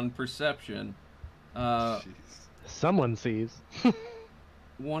perception. Jeez. Someone sees.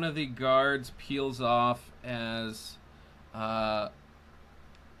 One of the guards peels off as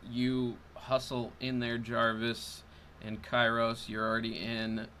you hustle in there, Jarvis and Kairos. You're already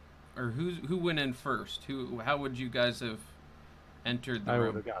in. Or who went in first? How would you guys have entered the I room?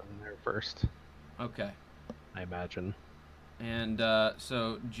 would have gotten there first, Okay. I imagine. And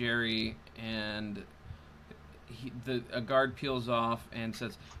so Jerry and a guard peels off and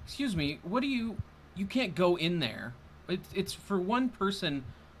says, "Excuse me, what do you can't go in there. It's for one person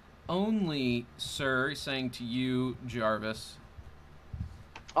only, sir," saying to you, Jarvis.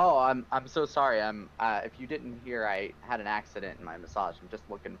 Oh, I'm so sorry. If you didn't hear, I had an accident in my massage. I'm just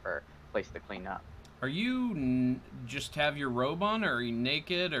looking for a place to clean up. Are you just have your robe on, or are you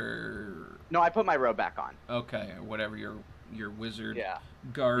naked, or... No, I put my robe back on. Okay, whatever your wizard Yeah.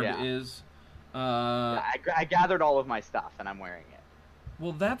 garb Yeah. is. Yeah, I gathered all of my stuff, and I'm wearing it.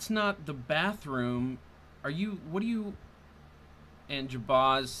 Well, that's not the bathroom. What do you... And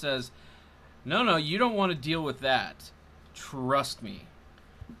Jabaz says, no, you don't want to deal with that. Trust me.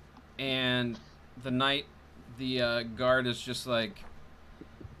 And the guard is just like,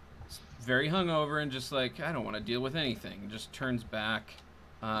 very hungover and just like, I don't want to deal with anything. Just turns back.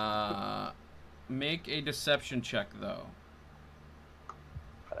 Make a deception check, though.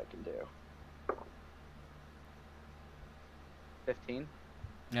 What I can do. 15.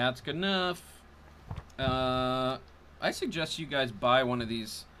 Yeah, that's good enough. I suggest you guys buy one of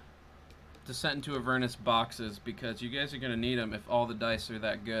these Descent into Avernus boxes, because you guys are going to need them if all the dice are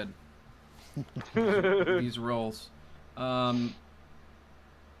that good. These rolls.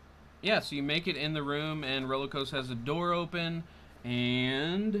 Yeah, so you make it in the room, and Rollercoaster has a door open,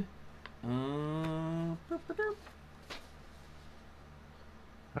 and... I'm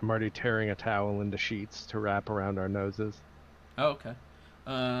already tearing a towel into sheets to wrap around our noses. Oh, okay.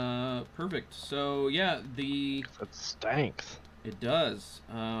 Perfect. So, yeah, It stinks. It does.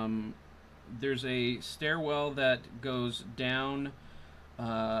 There's a stairwell that goes down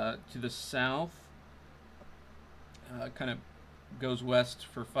to the south. Kind of goes west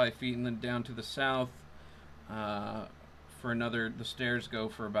for 5 feet and then down to the south for another. The stairs go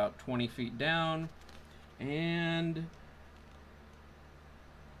for about 20 feet down. And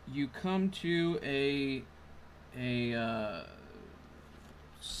you come to a a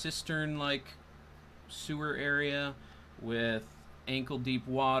cistern-like sewer area with ankle-deep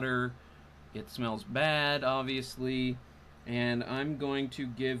water. It smells bad, obviously, and I'm going to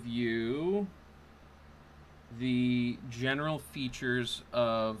give you the general features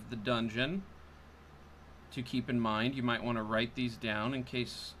of the dungeon to keep in mind. You might want to write these down in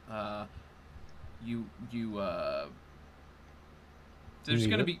case there's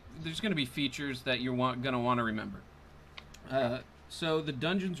gonna be features that you're gonna want to remember. So the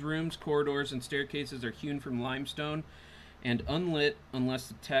dungeon's rooms, corridors, and staircases are hewn from limestone and unlit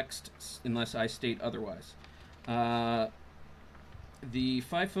unless I state otherwise. The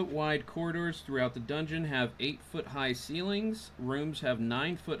 5-foot wide corridors throughout the dungeon have 8-foot high ceilings. Rooms have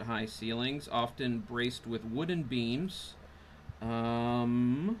 9-foot high ceilings, often braced with wooden beams.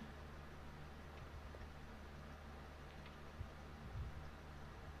 Let's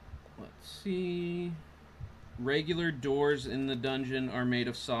see. Regular doors in the dungeon are made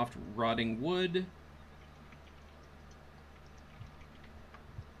of soft, rotting wood.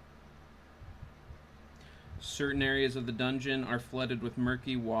 Certain areas of the dungeon are flooded with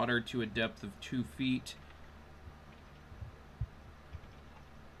murky water to a depth of 2 feet.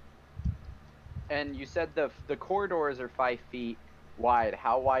 And you said the corridors are 5 feet wide.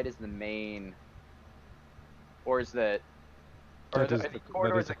 How wide is the main? Or is the? Or That is a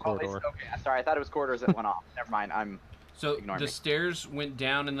corridor. Okay, sorry, I thought it was corridors that went off. Never mind. So Ignore the me. stairs went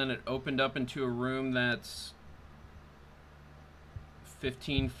down and then it opened up into a room that's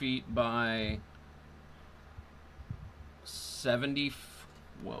 15 feet by 70.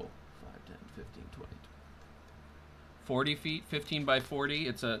 Whoa, 5, 10, 15, 20, 40 feet, 15 by 40.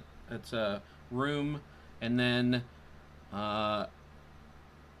 It's a room, and then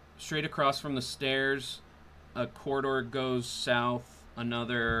straight across from the stairs, a corridor goes south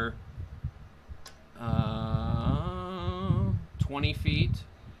another 20 feet,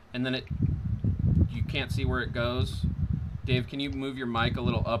 and then you can't see where it goes. Dave, can you move your mic a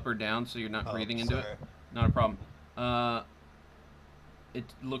little up or down so you're not breathing into it? Not a problem. It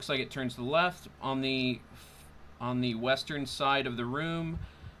looks like it turns to the left. On the western side of the room,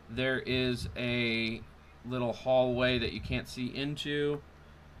 there is a little hallway that you can't see into.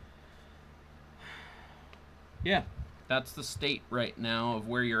 Yeah, that's the state right now of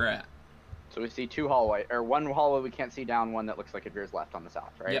where you're at. So we see one hallway we can't see down, one that looks like it veers left on the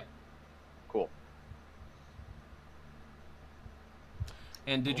south, right? Yep. Cool.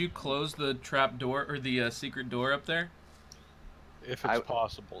 And did you close the trap door or the secret door up there? If it's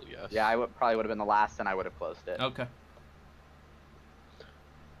possible, yes. Yeah, I probably would have been the last, and I would have closed it. Okay.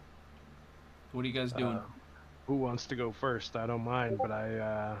 What are you guys doing? Who wants to go first? I don't mind, but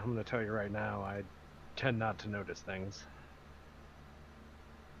I'm going to tell you right now, I tend not to notice things.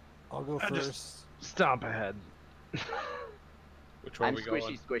 I'll go I first. just stomp ahead. Which way I'm are we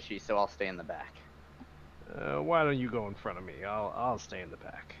going? squishy, so I'll stay in the back. Why don't you go in front of me? I'll stay in the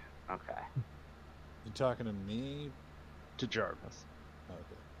back. Okay. You talking to me? To Jarvis. Okay.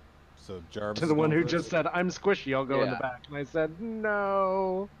 So Jarvis. To the one who first? just said, I'm squishy, I'll go in the Yeah. back. And I said,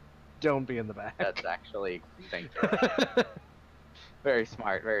 no, don't be in the back. That's actually, thank you. Very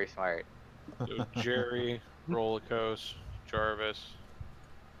smart, very smart. So Jerry, Rollicos, Jarvis,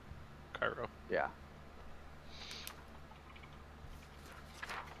 Cairo. Yeah.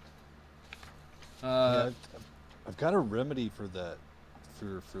 Yeah, I've got a remedy for that,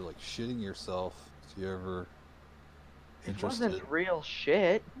 for like shitting yourself. If you ever It interested. wasn't real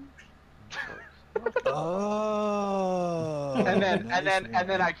shit. Oh. and then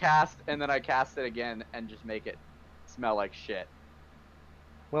nice I cast it again and just make it smell like shit.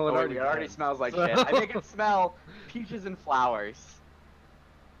 Well, it It already did. smells like shit. I make it smell peaches and flowers.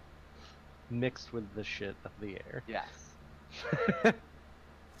 Mixed with the shit of the air. Yes.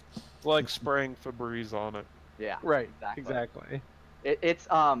 Like spraying Febreze on it. Yeah. Right, Exactly. exactly. It's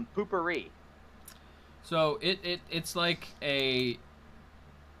poopery. So it's like a,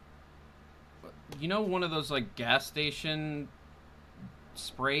 one of those like gas station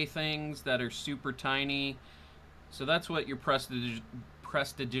spray things that are super tiny. So that's what your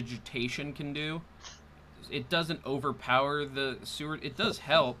prestidigitation can do. It doesn't overpower the sewer. It does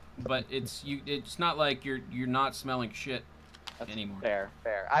help, but it's not like you're not smelling shit anymore. Fair.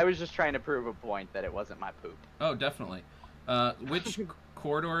 I was just trying to prove a point that it wasn't my poop. Oh, definitely. Which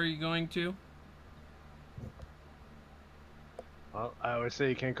corridor are you going to? Well, I always say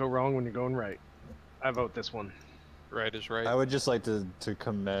you can't go wrong when you're going right. I vote this one. Right is right. I would just like to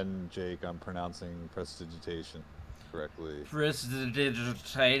commend Jake on pronouncing prestidigitation correctly.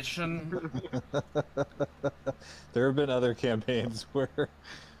 Prestidigitation. There have been other campaigns where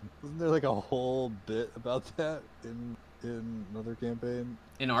Wasn't there like a whole bit about that in another campaign?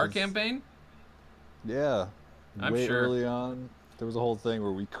 In our campaign? Yeah. I'm Way sure. early on, there was a whole thing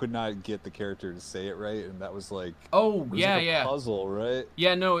where we could not get the character to say it right, and that was like, Oh, it was yeah, like a yeah. puzzle, right?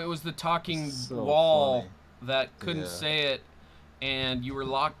 Yeah, no, it was the talking So wall funny. that couldn't Yeah. say it, and you were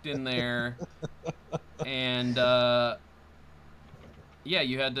locked in there, and yeah,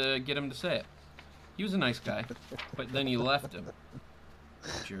 you had to get him to say it. He was a nice guy, but then you left him.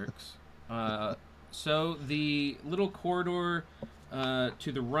 Jerks. So the little corridor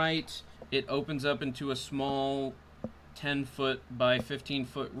to the right, it opens up into a small 10-foot by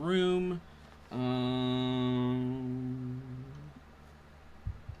 15-foot room.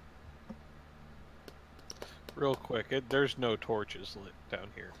 Real quick, there's no torches lit down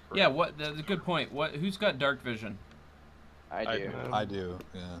here. Yeah, that's a good point. Who's got dark vision? I do. I do,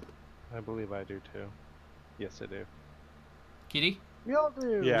 yeah. I believe I do too. Yes, I do. Kitty? We all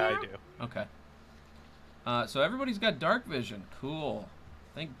do. Yeah, I do. Okay. So everybody's got dark vision. Cool.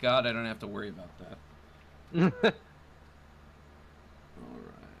 Thank God I don't have to worry about that. Alright.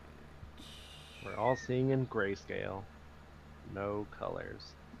 We're all seeing in grayscale. No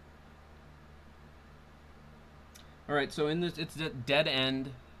colors. Alright, so in this, it's a dead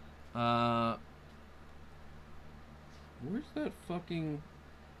end. Where's that fucking...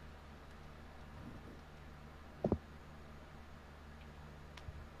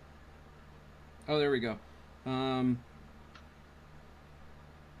 Oh, there we go.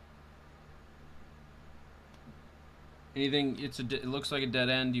 Anything? It looks like a dead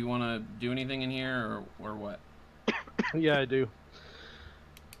end. Do you want to do anything in here, or what? Yeah, I do.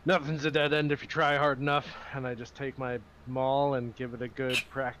 Nothing's a dead end if you try hard enough, and I just take my maul and give it a good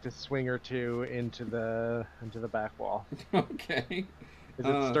practice swing or two into the back wall. Okay. Is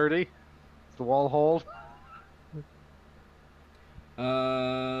it sturdy? Does the wall hold?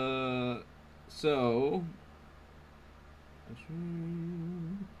 So.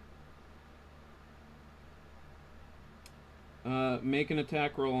 Make an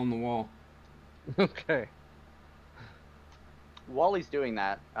attack roll on the wall. Okay. While he's doing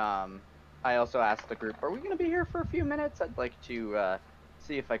that, I also asked the group, are we going to be here for a few minutes? I'd like to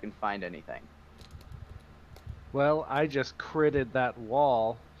see if I can find anything. Well, I just critted that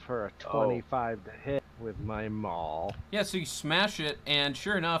wall for a 25 to hit with my maul. Yeah, so you smash it, and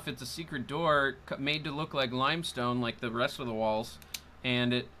sure enough, it's a secret door made to look like limestone, like the rest of the walls.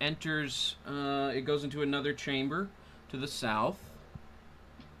 And it enters, it goes into another chamber to the south.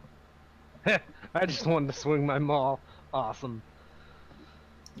 I just wanted to swing my maul. Awesome.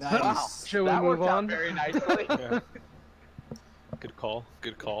 Nice. Wow, Shall we that move worked out on? very nicely. Yeah. Good call.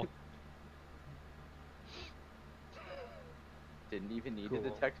 Good call. Didn't even need Cool. to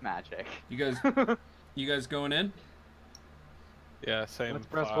detect magic. You guys going in? Yeah, same Let's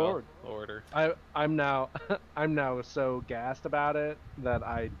press file forward. order. I'm now so gassed about it that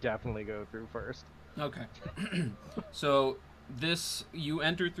I definitely go through first. Okay. So you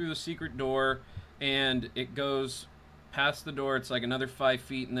enter through the secret door, and it goes past the door. It's like another 5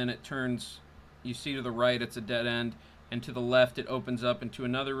 feet, and then it turns. You see to the right, it's a dead end, and to the left, it opens up into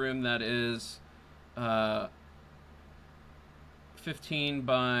another room that is 15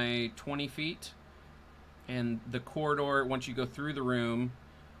 by 20 feet. And the corridor, once you go through the room,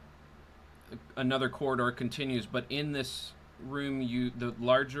 another corridor continues. But in this room, the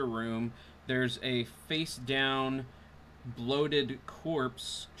larger room, there's a face-down, bloated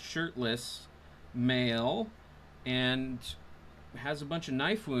corpse, shirtless, male, and has a bunch of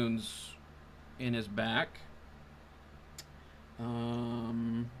knife wounds in his back.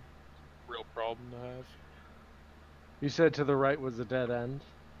 Real problem to have. You said to the right was a dead end?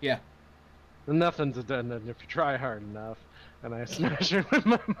 Yeah. Nothing's a dead end if you try hard enough. And I smash it with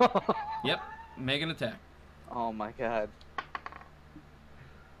my maul. Yep. Make an attack. Oh my god.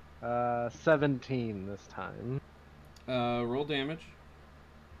 17 this time. Roll damage.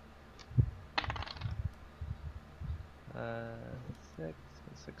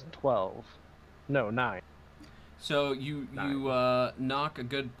 12. No, 9. So you knock a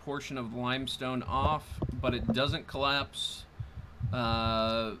good portion of the limestone off, but it doesn't collapse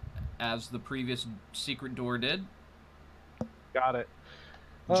as the previous secret door did. Got it.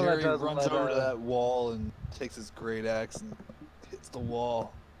 Well, that Jerry doesn't runs let, over to that wall and takes his great axe and hits the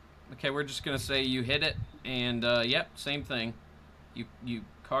wall. Okay, we're just gonna say you hit it, and yep, same thing. You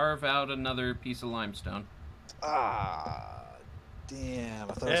carve out another piece of limestone. Ah, damn!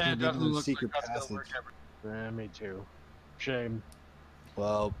 I thought it was gonna be another secret passage. Me too. Shame.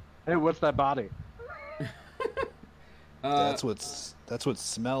 Well, Hey, what's that body? that's what's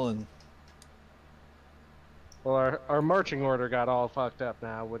smelling. Well, our marching order got all fucked up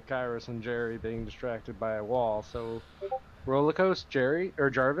now with Kairos and Jerry being distracted by a wall. So, Rollercoaster, Jerry, or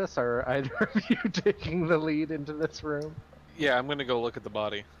Jarvis, are either of you taking the lead into this room? Yeah, I'm gonna go look at the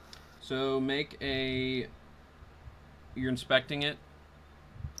body. So make a. You're inspecting it.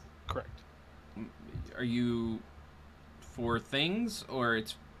 Correct. Are you for things or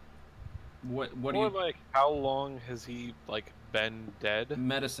it's what? What More do you? like, how long has he like been dead?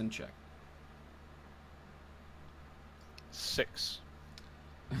 Medicine check. 6.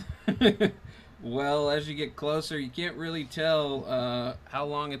 Well, as you get closer, you can't really tell how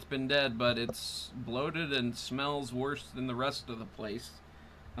long it's been dead, but it's bloated and smells worse than the rest of the place.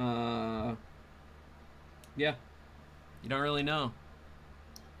 Yeah, you don't really know.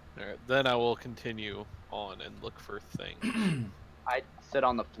 Alright, then I will continue on and look for things. I sit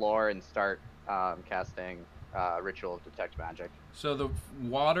on the floor and start casting Ritual of Detect Magic. So the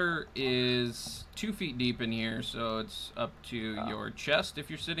water is 2 feet deep in here, so it's up to your chest if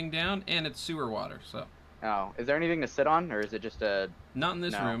you're sitting down, and it's sewer water. So. Oh, is there anything to sit on, or is it just a? Not in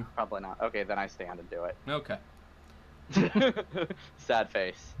this No, room. probably not. Okay, then I stand and do Okay. it. Sad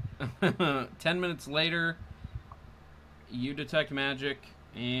face. 10 minutes later, you detect magic,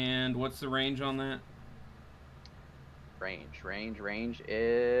 and what's the range on that? Range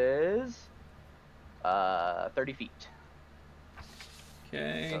is 30 feet.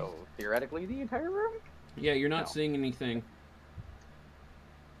 Okay. So theoretically, the entire room. Yeah, you're not No. seeing anything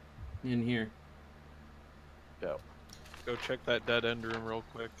in here. Dope. Go check that dead end room real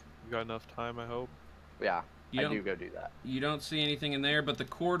quick. You got enough time, I hope. Yeah, You I don't- do go do that. You don't see anything in there, but the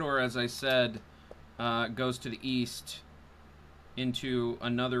corridor, as I said, goes to the east into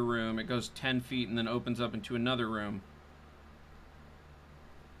another room. It goes 10 feet and then opens up into another room.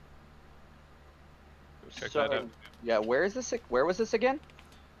 Go check So, that out. yeah, where is this? Where was this again?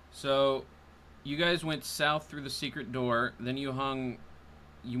 So, you guys went south through the secret door. Then you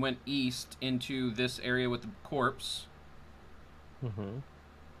went east into this area with the corpse. Mm-hmm.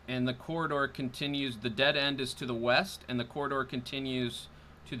 And the corridor continues. The dead end is to the west, and the corridor continues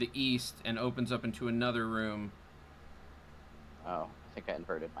to the east and opens up into another room. Oh, I think I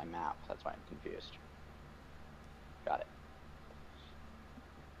inverted my map. That's why I'm confused. Got it.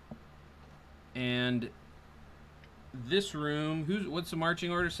 And this room, what's the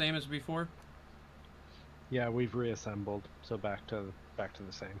marching order? Same as before? Yeah, we've reassembled, so back to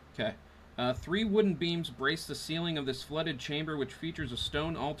the same. Okay. 3 wooden beams brace the ceiling of this flooded chamber, which features a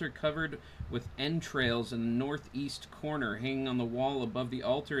stone altar covered with entrails in the northeast corner. Hanging on the wall above the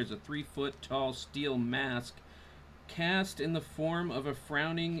altar is a 3-foot-tall steel mask cast in the form of a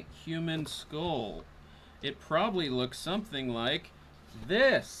frowning human skull. It probably looks something like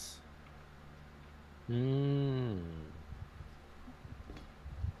this.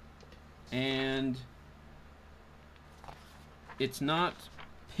 And it's not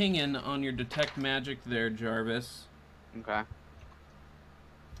pinging on your detect magic there, Jarvis. Okay.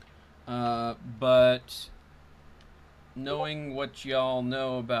 But knowing what y'all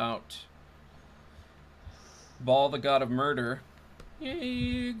know about Baal, the god of murder,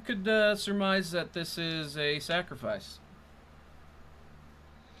 you could surmise that this is a sacrifice.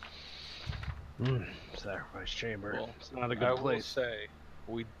 Sacrifice chamber. Well, It's not a I good will place. say,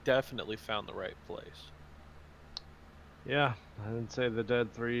 we definitely found the right place. Yeah, I'd say the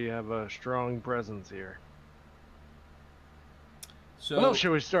dead 3 have a strong presence here. So, Well,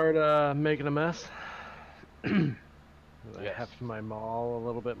 should we start making a mess? I Yes. heft my maul a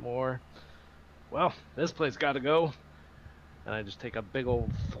little bit more. Well, this place got to go. And I just take a big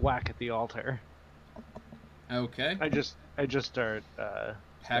old thwack at the altar. okay, I just start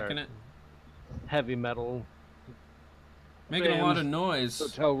hacking it, heavy metal, making a lot of Bam. noise.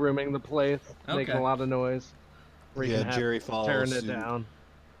 hotel rooming the place, making Okay. a lot of noise. wreaking Yeah, havoc, Jerry follows tearing it suit. down.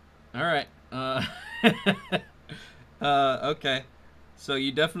 All right. Okay. So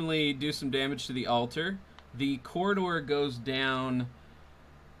you definitely do some damage to the altar. The corridor goes down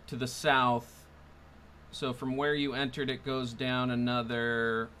to the south. So from where you entered, it goes down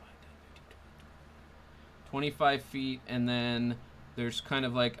another 25 feet, and then there's kind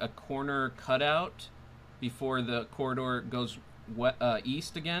of like a corner cutout before the corridor goes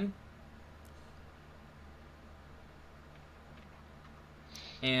east again.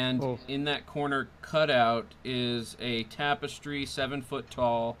 And Oh. in that corner cutout is a tapestry 7 foot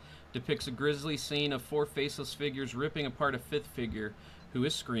tall, depicts a grisly scene of 4 faceless figures ripping apart a 5th figure who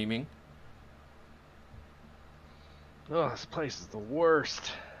is screaming. Oh, this place is the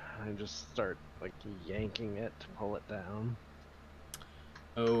worst. I just start like yanking it to pull it down.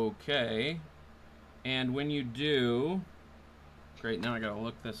 Okay. And when you do... Great, now I gotta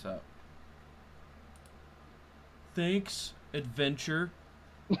look this up. Thanks, adventure,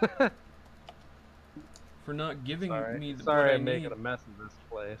 for not giving me what Sorry, I I'm making need. a mess of this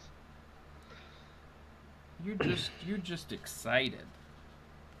place. You're just excited.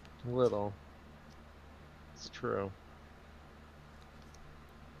 Little. It's true.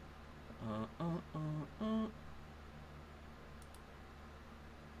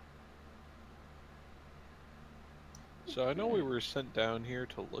 So I know we were sent down here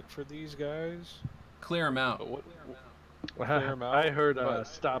to look for these guys, Clear them out. but what? Clear 'em I out, heard but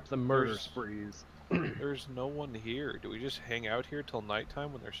stop the murder there's- sprees. There's no one here. Do we just hang out here till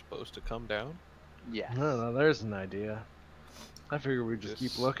nighttime when they're supposed to come down? Yes. No, there's an idea. I figure we just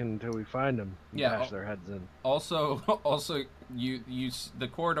keep This- looking until we find them and Yeah, bash their heads in. Also, the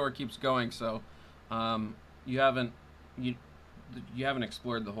corridor keeps going, so you haven't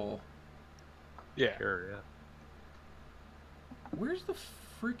explored the whole. Yeah. Sure, yeah. Where's the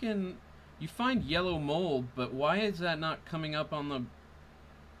freaking? You find yellow mold, but why is that not coming up on the?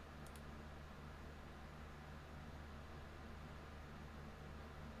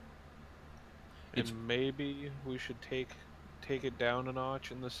 And maybe we should take it down a notch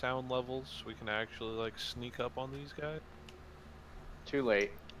in the sound levels so we can actually like sneak up on these guys. Too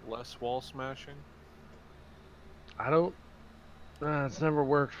late. Less wall smashing. I don't. It's never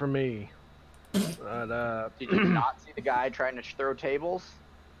worked for me. But Did you not see the guy trying to throw tables?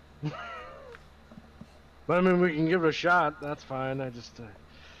 but I mean, we can give it a shot. That's fine. I just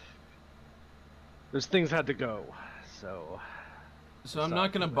those things had to go. So So I'm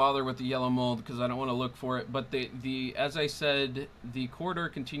not going to bother with the yellow mold because I don't want to look for it. But the as I said, the corridor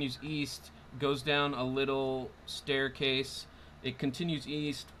continues east, goes down a little staircase. It continues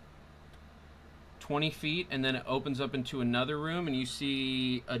east 20 feet, and then it opens up into another room, and you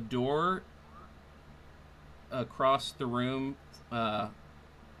see a door across the room, and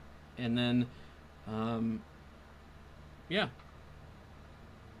then, yeah.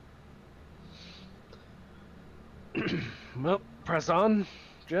 well, press on,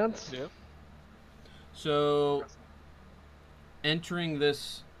 gents. Yep. So, entering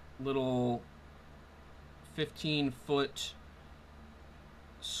this little 15-foot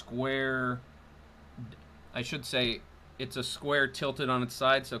square, I should say it's a square tilted on its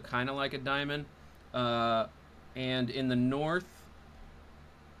side, so kind of like a diamond. And in the north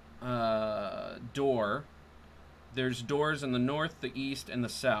door, there's doors in the north, the east, and the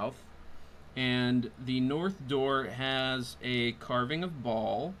south. And the north door has a carving of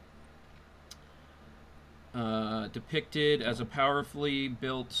Baal, depicted as a powerfully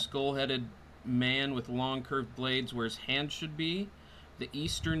built skull-headed man with long curved blades where his hands should be. The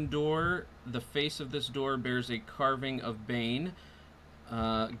eastern door, the face of this door bears a carving of Bane,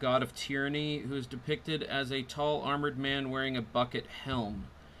 god of tyranny, who is depicted as a tall armored man wearing a bucket helm.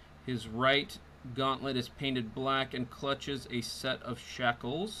 His right gauntlet is painted black and clutches a set of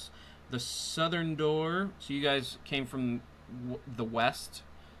shackles. The southern door, so you guys came from the west,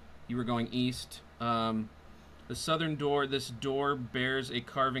 you were going east. The southern door, this door bears a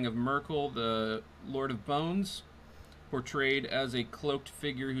carving of Merkel, the Lord of Bones, portrayed as a cloaked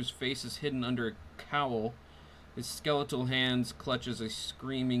figure whose face is hidden under a cowl. His skeletal hands clutches a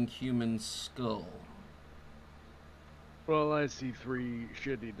screaming human skull. Well, I see 3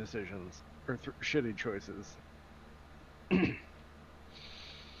 shitty decisions, or shitty choices.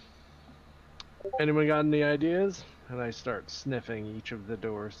 Anyone got any ideas? And I start sniffing each of the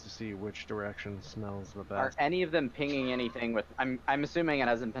doors to see which direction smells the Are best. any of them pinging anything with? I'm assuming it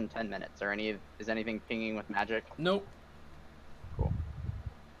hasn't been 10 minutes. Is anything pinging with magic? Nope. Cool.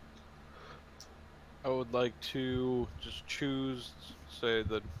 I would like to just choose, say,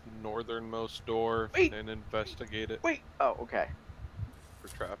 the northernmost door Wait. and investigate it Wait. Oh, okay. for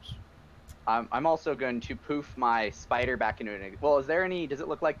traps. I'm also going to poof my spider back into an. Well, is there any? Does it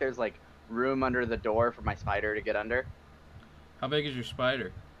look like there's like room under the door for my spider to get under? How big is your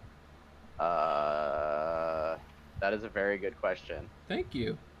spider? That is a very good question. Thank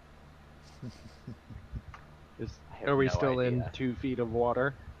you. I have Are we no still in idea. 2 feet of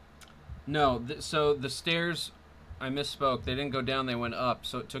water? No, so the stairs, I misspoke. They didn't go down, they went up,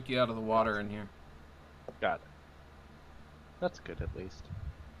 so it took you out of the water in here. Got it. That's good, at least.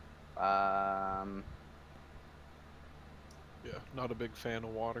 Yeah, not a big fan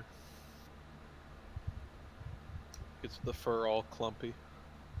of water. Gets the fur all clumpy.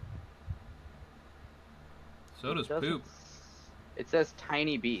 So does doesn't poop. It says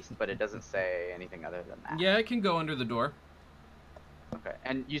tiny beast, but it doesn't say anything other than that. Yeah, it can go under the door. Okay.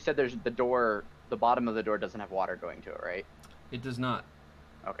 And you said there's the door. The bottom of the door doesn't have water going to it, right? It does not.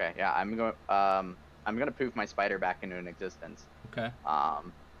 Okay. Yeah. I'm going to poof my spider back into an existence. Okay.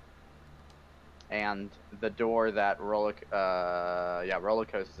 and the door that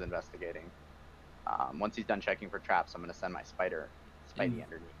Rolocos is investigating. Once he's done checking for traps, I'm going to send my Spidey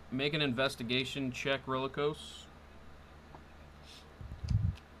underneath. Make an investigation check, Rolocos.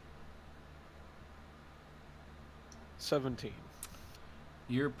 $17.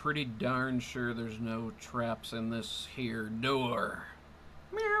 You're pretty darn sure there's no traps in this here door.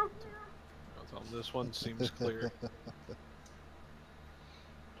 Meow. Well, this one seems clear.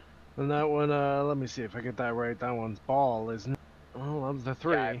 And that one, let me see if I get that right. That one's ball, isn't it? Oh, of the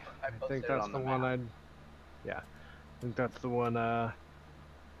three. Yeah, I I posted think it that's on the the one map. I think that's the one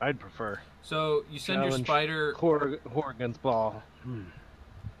I'd prefer. So you send your Challenge spider. Whore against ball.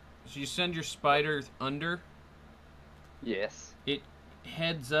 So you send your spider under. Yes. It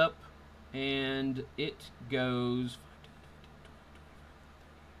heads up, and it goes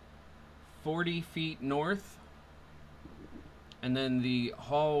 40 feet north, and then the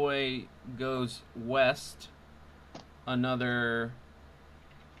hallway goes west another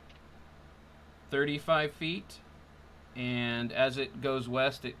 35 feet, and as it goes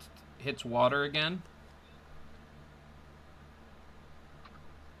west, it hits water again.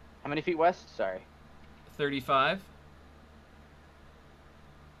 How many feet west? Sorry. 35.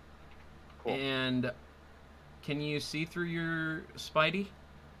 Cool. And can you see through your Spidey?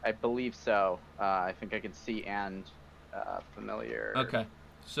 I believe so. I think I can see and familiar. Okay.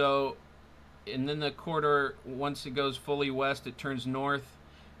 So, and then the corridor, once it goes fully west, it turns north,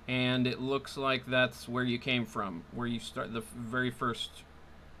 and it looks like that's where you came from, where you start the very first.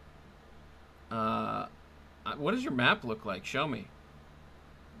 What does your map look like? Show me.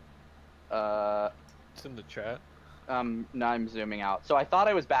 It's in the chat. Now I'm zooming out. So I thought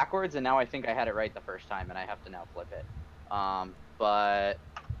I was backwards, and now I think I had it right the first time, and I have to now flip it. But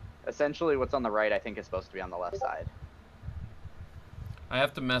essentially what's on the right I think is supposed to be on the left side. I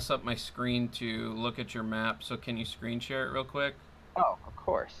have to mess up my screen to look at your map, so can you screen share it real quick? Oh, of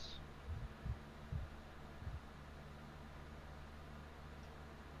course.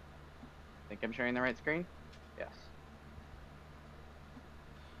 Think I'm sharing the right screen? Yes.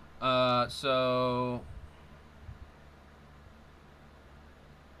 So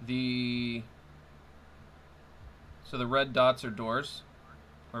the red dots are doors,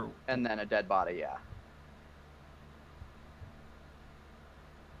 And then a dead body, yeah.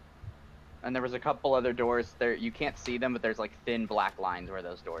 And there was a couple other doors there. You can't see them, but there's like thin black lines where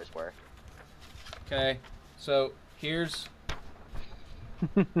those doors were. Okay, so here's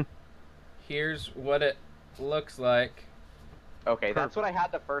what it looks like, Okay, that's what I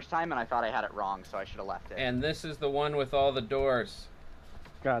had the first time, and I thought I had it wrong, so I should have left it. and this is the one with all the doors.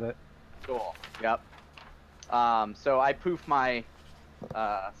 Got it. Cool. Yep. So I poof my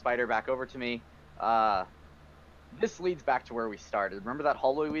spider back over to me. This leads back to where we started. Remember that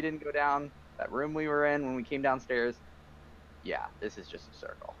hallway we didn't go down? That room we were in when we came downstairs? Yeah, this is just a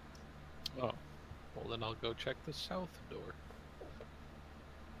circle. Oh. Well, then I'll go check the south door.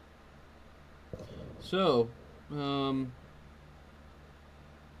 So,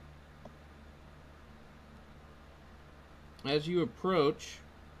 as you approach,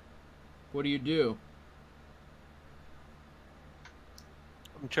 what do?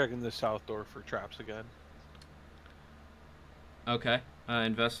 I'm checking the south door for traps again. Okay,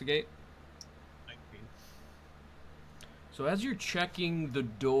 investigate. 19. So as you're checking the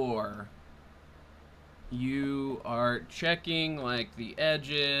door, you are checking like the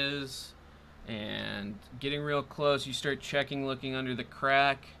edges and getting real close. You start checking, looking under the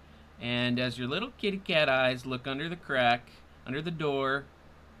crack, and as your little kitty cat eyes look under the crack, under the door,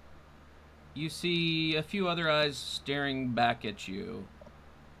 you see a few other eyes staring back at you,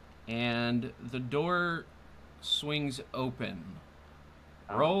 and the door swings open.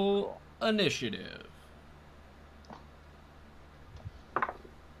 Oh, Roll cool. initiative.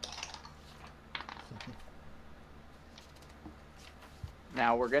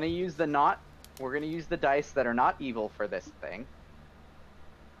 Now we're gonna use the dice that are not evil for this thing.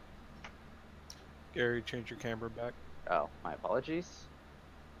 Gary, change your camera back. Oh, my apologies.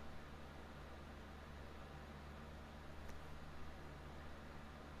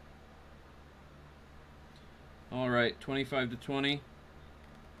 All right, 25 to 20.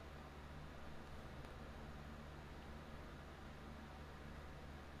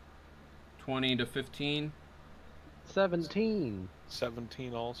 To 15. 17.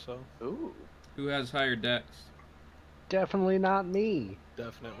 17 also. Ooh. Who has higher dex? Definitely not me.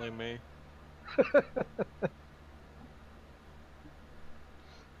 Definitely me.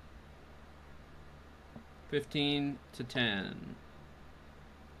 15 to 10.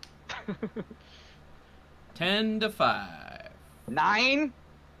 10 to 5. 9?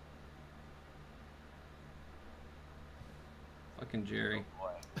 Fucking Jerry.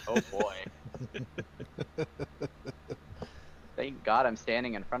 Oh boy. Thank God I'm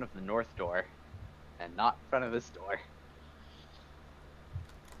standing in front of the north door and not in front of this door.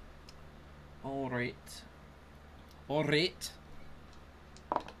 Alright. Alright.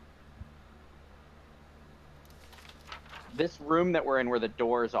 This room that we're in where the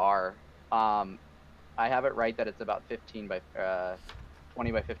doors are, I have it right that it's about 20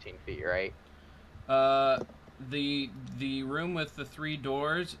 by 15 feet, right? The room with the 3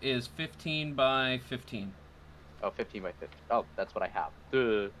 doors is 15 by 15. Oh, 15 by 15. Oh, that's what I have.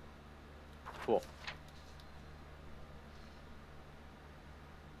 Duh. Cool.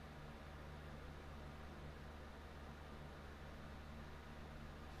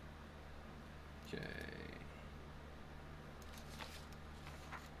 Okay.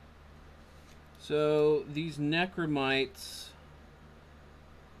 So these necromites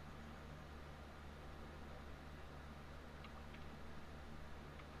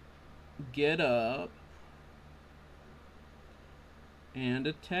get up and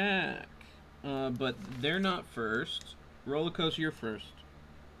attack, but they're not first. Rollercoaster, you're first.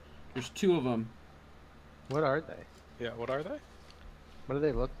 There's 2 of them. What are they? Yeah, what are they? What do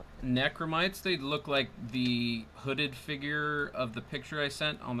they look like? Necromites, they look like the hooded figure of the picture I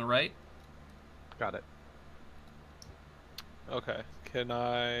sent on the right. Got it. Okay. Can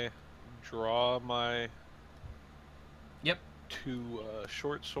I draw my Yep. 2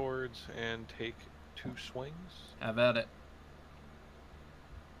 short swords and take 2 swings? Have at it.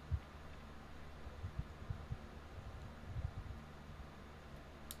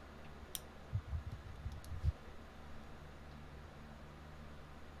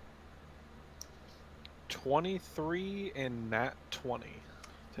 $23 and nat 20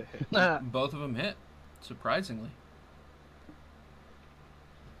 to hit. Both of them hit, surprisingly.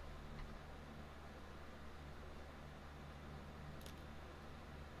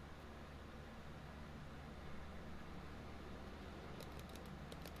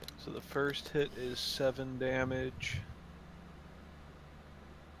 So the first hit is 7 damage.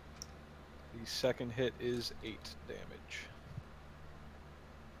 The second hit is 8 damage.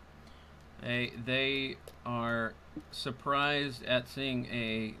 They are surprised at seeing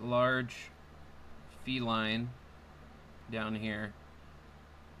a large feline down here,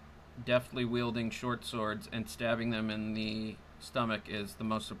 deftly wielding short swords and stabbing them in the stomach is the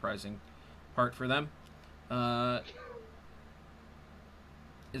most surprising part for them.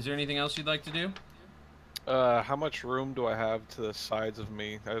 Is there anything else you'd like to do? How much room do I have to the sides of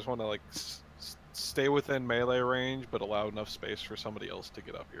me? I just want to like stay within melee range, but allow enough space for somebody else to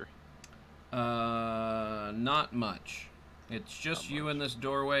get up here. Not much. It's just you in this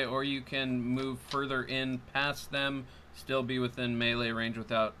doorway, or you can move further in past them, still be within melee range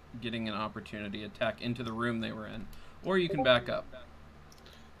without getting an opportunity attack into the room they were in. Or you can back up.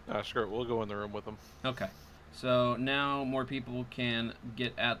 Screw it, we'll go in the room with them. Okay. So now more people can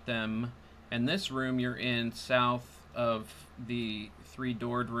get at them. And this room you're in, south of the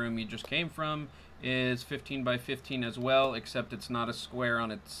 3-doored room you just came from, is 15 by 15 as well, except it's not a square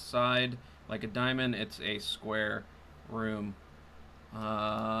on its side like a diamond, it's a square room.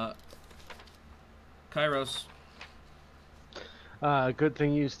 Kairos. Good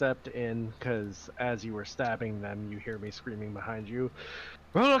thing you stepped in, because as you were stabbing them, you hear me screaming behind you,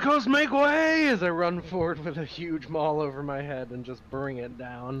 "Rollercoaster, make way!" as I run forward with a huge maul over my head and just bring it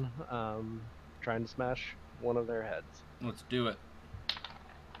down, trying to smash one of their heads. Let's do it.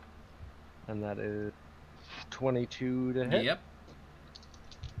 And that is 22 to hit. Yep.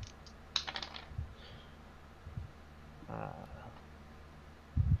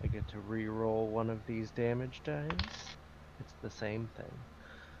 I get to re-roll one of these damage dice. It's the same thing.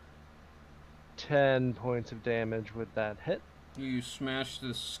 10 points of damage with that hit. You smash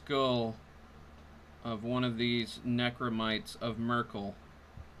the skull of one of these necromites of Merkel.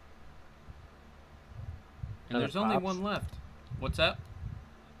 And And there's it only pops. one left. What's that?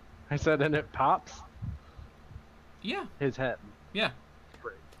 I said, and it pops Yeah. his head. Yeah.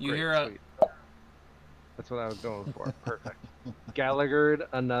 Great. You Great, hear a... sweet. That's what I was going for. Perfect. Gallagher'd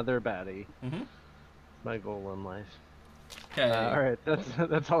another baddie. Mhm. My goal in life. Okay. All right,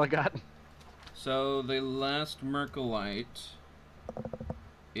 that's all I got. So the last Merkelite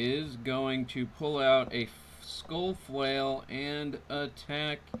is going to pull out a skull flail and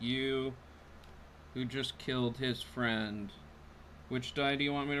attack you, who just killed his friend. Which die do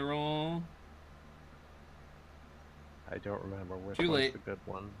you want me to roll? I don't remember which Too one's late. the good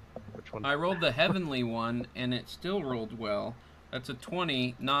one. Which one? I rolled the heavenly one, and it still rolled well. That's a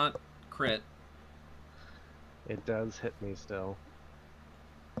 20, not crit. It does hit me still.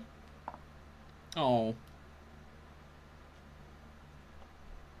 Oh.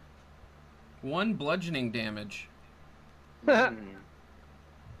 1 bludgeoning damage. I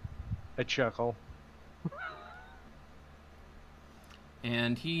chuckle.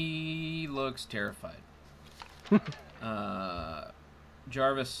 And he looks terrified.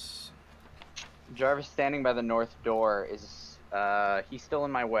 Jarvis. Jarvis standing by the north door. Is he's still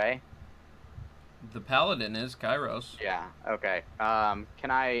in my way? The paladin is Kairos. Yeah. Okay. Am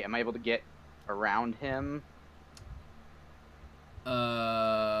I able to get around him?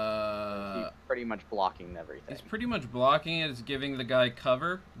 He's pretty much blocking everything. He's pretty much blocking it. It's giving the guy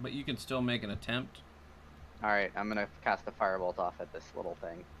cover, but you can still make an attempt. All right. I'm gonna cast a firebolt off at this little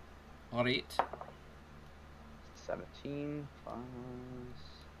thing. All right. 17 plus.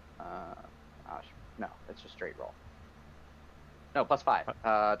 No, it's just straight roll. No, plus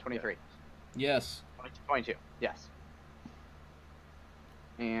 5. 23. Yes. 22. Yes.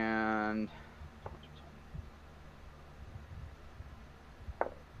 And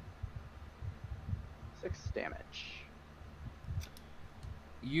 6 damage.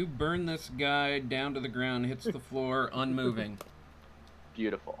 You burn this guy down to the ground, hits the floor, unmoving.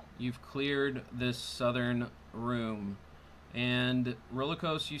 Beautiful. You've cleared this southern room. And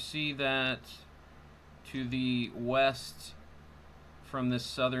Rollicos, you see that to the west from this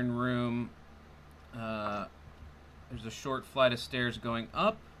southern room, there's a short flight of stairs going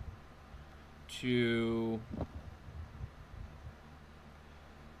up to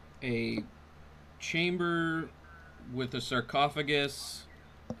a chamber with a sarcophagus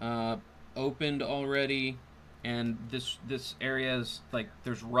opened already, and this area is like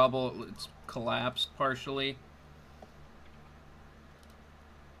there's rubble. It's collapsed partially.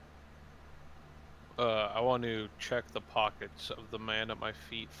 I want to check the pockets of the man at my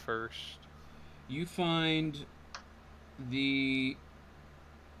feet first. You find each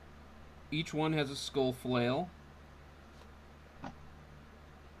one has a skull flail.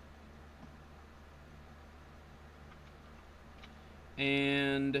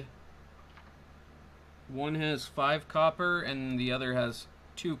 And one has 5 copper and the other has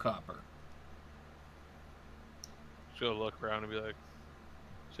 2 copper. Just gonna look around and be like,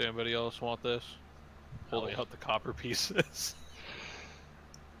 does anybody else want this? Holding out the copper pieces.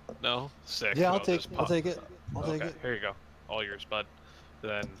 No? Sick. Yeah, I'll Oh, take this I'll pop- take it. I'll take Okay, it. here you go. All yours, bud.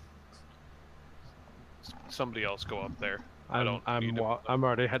 Then somebody else go up there. I don't need to- I'm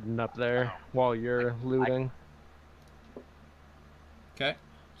already heading up there while you're looting. Okay.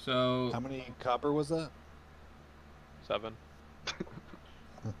 So How many copper was that? 7.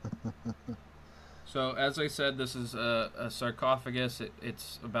 So as I said, this is a sarcophagus.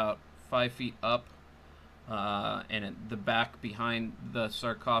 It's about 5 feet up, and the back behind the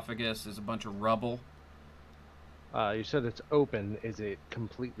sarcophagus is a bunch of rubble. You said it's open. Is it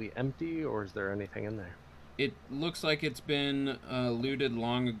completely empty, or is there anything in there? It looks like it's been looted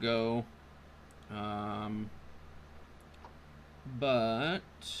long ago, but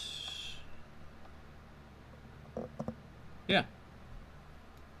yeah.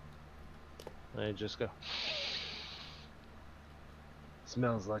 I just go.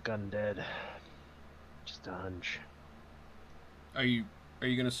 Smells like undead. Just a hunch. Are you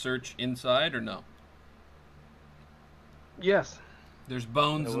gonna search inside or no? Yes. There's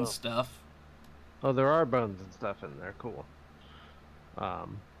bones I and will. stuff. Oh, there are bones and stuff in there. Cool.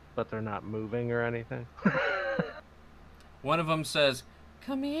 But they're not moving or anything. One of them says,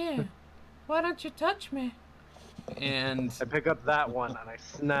 "Come here. Why don't you touch me?" And I pick up that one and I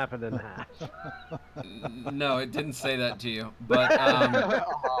snap it in half. no, it didn't say that to you. But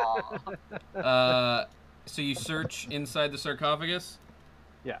so you search inside the sarcophagus?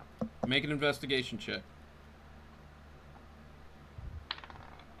 Yeah. Make an investigation check.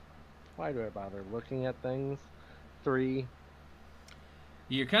 Why do I bother looking at things? 3.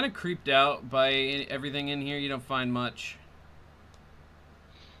 You're kind of creeped out by everything in here. You don't find much.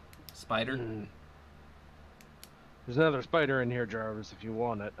 Spider? There's another spider in here, Jarvis, if you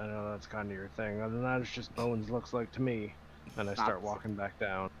want it. I know that's kind of your thing. Other than that, it's just bones, looks like to me. And I start walking back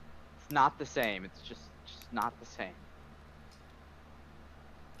down. It's not the same. It's just not the same.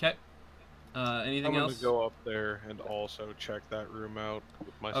 Okay. Anything I'm else? gonna go up there and also check that room out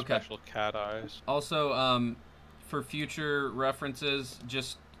with my Okay. special cat eyes. Also, for future references,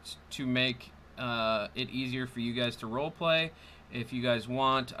 just to make it easier for you guys to roleplay, if you guys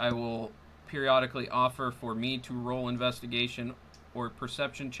want, I will periodically offer for me to roll investigation or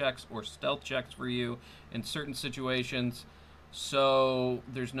perception checks or stealth checks for you in certain situations, so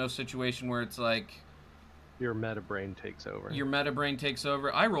there's no situation where it's like Your meta brain takes over. your meta brain takes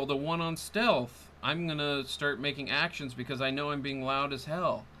over. I rolled a 1 on stealth. I'm gonna start making actions because I know I'm being loud as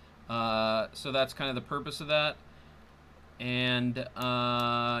hell. So that's kind of the purpose of that. And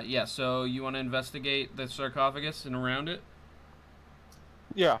yeah, so you want to investigate the sarcophagus and around it?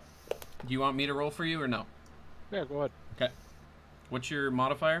 Yeah. Do you want me to roll for you or no? Yeah, go ahead. Okay. What's your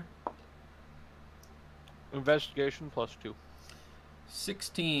modifier? Investigation +2.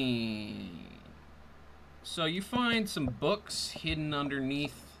 16. So you find some books hidden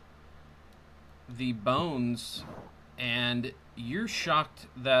underneath the bones, and you're shocked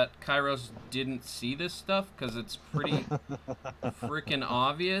that Kairos didn't see this stuff because it's pretty freaking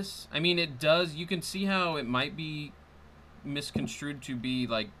obvious. I mean, it does. You can see how it might be misconstrued to be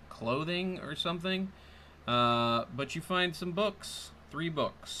like clothing or something. But you find some books. 3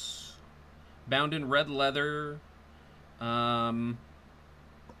 books. Bound in red leather. One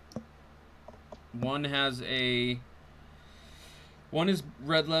is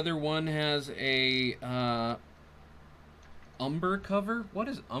red leather, one has a umber cover. What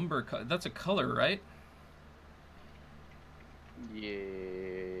is umber cover? That's a color, right?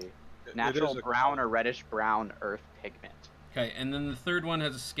 Yeah. Natural brown or reddish brown earth pigment. Okay, and then the third one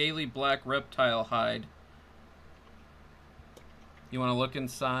has a scaly black reptile hide. You want to look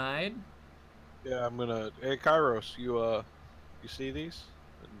inside? Yeah, I'm gonna. Hey, Kairos, you see these?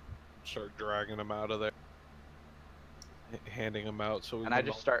 And start dragging them out of there, handing them out. So we And I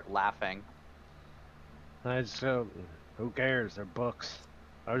just start laughing. I just go, who cares? They're books.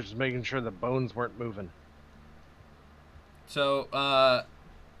 I was just making sure the bones weren't moving. So,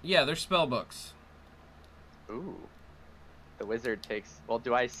 yeah, they're spell books. Ooh. The wizard takes. Well,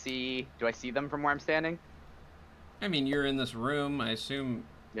 do I see them from where I'm standing? I mean, you're in this room, I assume.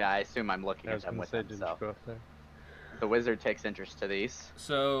 Yeah, I assume I'm looking I at was them gonna with say, them. did So you go up there? the wizard takes interest to these.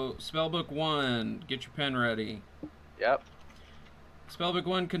 So, spellbook 1, get your pen ready. Yep. Spellbook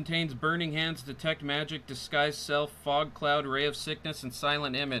 1 contains Burning Hands, Detect Magic, Disguise Self, Fog Cloud, Ray of Sickness, and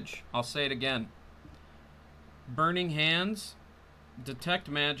Silent Image. I'll say it again. Burning Hands, Detect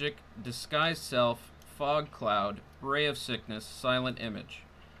Magic, Disguise Self, Fog Cloud, Ray of Sickness, Silent Image.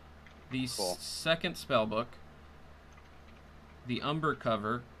 The Cool. second spellbook, the Umber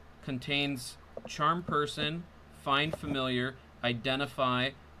cover, contains Charm Person, Find Familiar,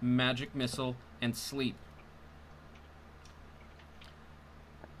 Identify, Magic Missile, and Sleep.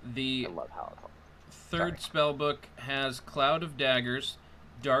 The I love how it's. third spellbook has Cloud of Daggers,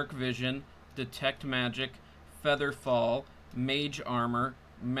 Dark Vision, Detect Magic, Feather Fall, Mage Armor,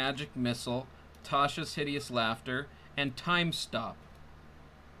 Magic Missile, Tasha's Hideous Laughter, and Time Stop.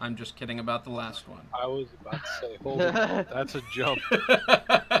 I'm just kidding about the last one. I was about to say, holy, that's a jump.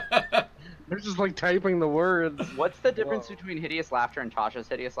 They're just like typing the words. What's the difference Whoa. between hideous laughter and Tasha's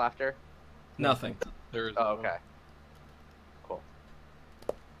hideous laughter? Nothing. There is. Oh, okay. Cool.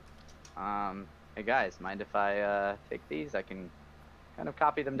 Hey guys, mind if I take these? I can kind of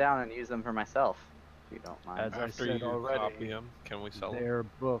copy them down and use them for myself, if you don't mind. As I After said you already, copy them, can we sell them? They're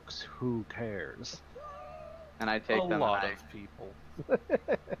books. Who cares? And I take A them. lot and of people.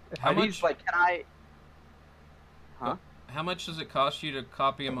 How are these much? like? Can I? Huh? How much does it cost you to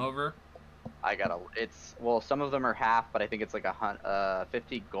copy them over? I gotta. It's well, some of them are half, but I think it's like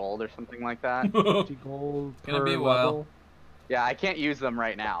 50 gold or something like that. 50 gold Gonna per be a while. level. Yeah, I can't use them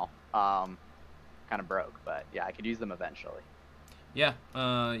right now. Kind of broke, but yeah, I could use them eventually. Yeah,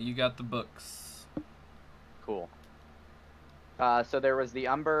 you got the books. Cool. So there was the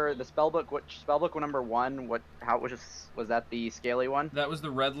Umber, the spellbook. Which spellbook number 1? Was that the scaly one? That was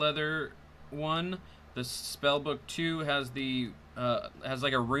the red leather one. The spellbook 2 has has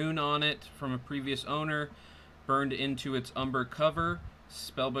like a rune on it from a previous owner, burned into its umber cover.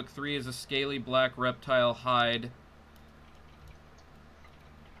 Spellbook 3 is a scaly black reptile hide.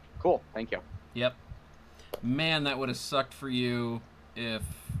 Cool. Thank you. Yep. Man, that would have sucked for you if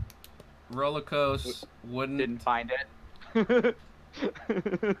Rollicos wouldn't. Didn't find it.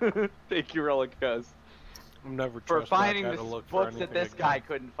 Thank you, Rollicos, I'm never for trust finding that the guy to look for books that anything this again. guy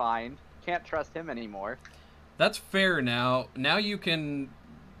couldn't find. Can't trust him anymore. That's fair now. Now you can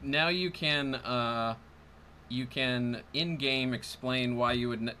in-game explain why you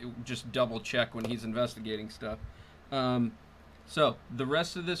would just double check when he's investigating stuff. So the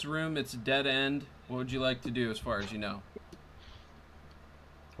rest of this room, it's dead end. What would you like to do as far as you know?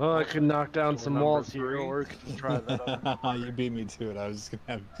 Well, I could knock down some number walls here, 3. or we could try that on. You beat me to it. I was just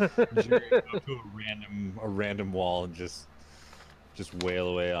gonna have Jerry go to a random wall and just wail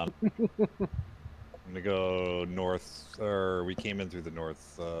away on. I'm gonna go north, or we came in through the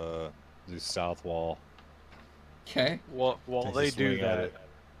north, do south wall. Okay, While Just they do swing at that, it.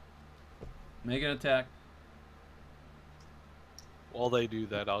 make an attack. I'll go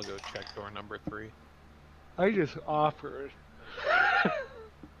check door number 3. I just offered.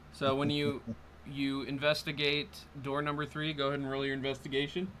 So when you You investigate door number 3. Go ahead and roll your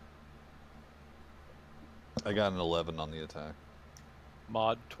investigation. I got an 11 on the attack.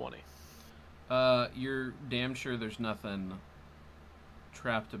 Mod 20. You're damn sure there's nothing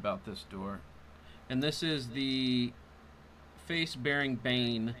trapped about this door. And this is the face-bearing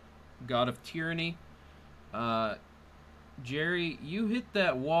Bane, god of tyranny. Jerry, you hit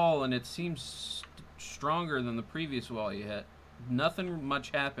that wall and it seems stronger than the previous wall you hit. Nothing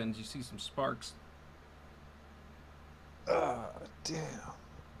much happens. You see some sparks. Damn.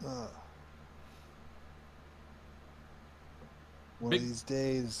 One Big- of these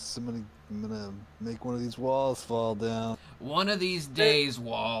days, I'm gonna make one of these walls fall down. One of these days,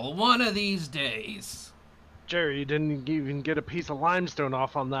 Wall. One of these days. Jerry, you didn't even get a piece of limestone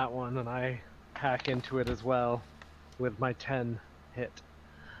off on that one, and I hack into it as well with my 10 hit.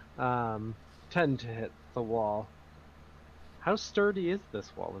 10 to hit the wall. How sturdy is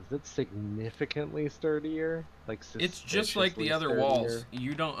this wall? Is it significantly sturdier? Like It's just like the other suspiciously walls. sturdier?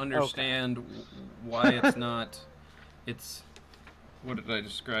 You don't understand why it's not. It's, what did I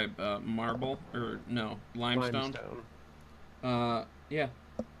describe? Marble or no, limestone. Yeah,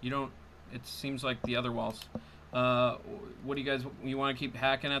 you don't. It seems like the other walls. What do you guys? You want to keep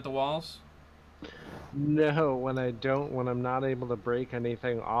hacking at the walls? No, when I'm not able to break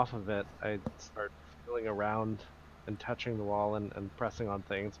anything off of it, I start feeling around and touching the wall and pressing on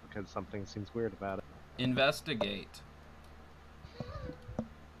things because something seems weird about it. Investigate.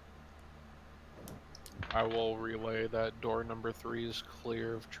 I will relay that door number 3 is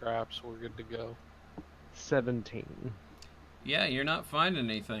clear of traps. We're good to go. 17. Yeah, you're not finding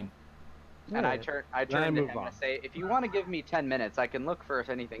anything. And I Alright. turn Then I to him move and on. say, if you want to give me 10 minutes, I can look for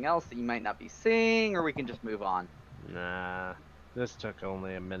anything else that you might not be seeing, or we can just move on. Nah, this took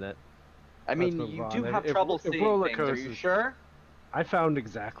only a minute. I mean, move you on. do have If trouble If seeing roller things. Are you coasters- sure? I found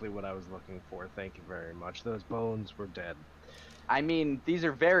exactly what I was looking for. Thank you very much. Those bones were dead. I mean, these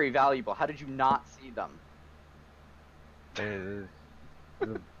are very valuable. How did you not see them?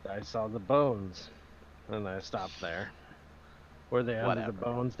 I saw the bones, and I stopped there. Were they under the Whatever.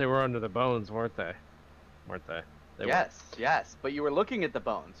 bones? They were under the bones, weren't they? Weren't they? They Yes, yes. But you were looking at the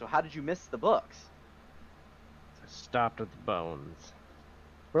bones, so how did you miss the books? were. I stopped at the bones.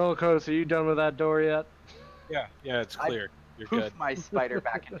 Roller coaster, are you done with that door yet? Yeah, it's I clear. You're Poof good. my spider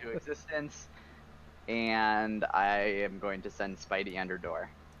back into existence, and I am going to send Spidey under door.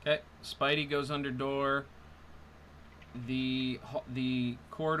 Okay, Spidey goes under door. The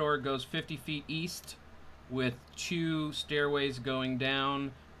corridor goes 50 feet east, with 2 stairways going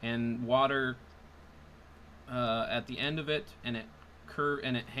down and water at the end of it, and it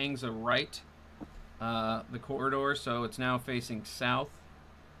hangs a right. The corridor, so it's now facing south,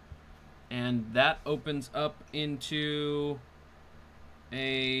 and that opens up into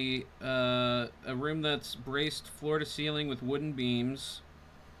a room that's braced floor to ceiling with wooden beams.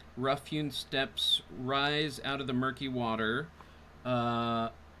 Rough-hewn steps rise out of the murky water.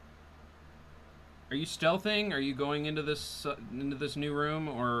 Are you stealthing? Are you going into this new room,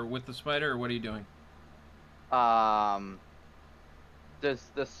 or with the spider, or what are you doing? Does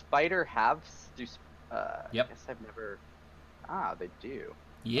the spider have Yep. I guess I've never. They do.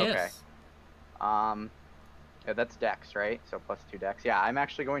 Yes. Yeah, that's Dex, right? So +2 Dex. Yeah, I'm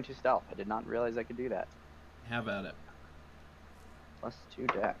actually going to stealth. I did not realize I could do that. Have at it. +2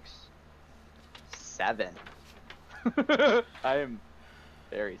 Dex. 7. I am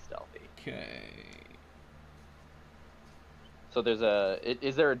very stealthy. Okay. So there's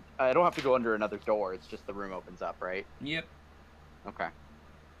is there? I don't have to go under another door. It's just the room opens up, right? Yep. Okay.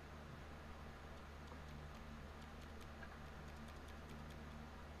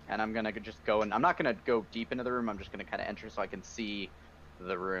 And I'm gonna just go, and I'm not gonna go deep into the room. I'm just gonna kind of enter so I can see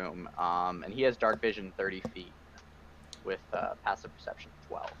the room. And he has dark vision 30 feet with passive perception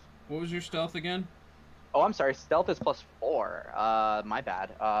 12. What was your stealth again? Oh, I'm sorry. Stealth is +4. My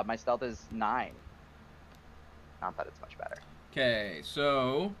bad. My stealth is 9. Not that it's much better. Okay,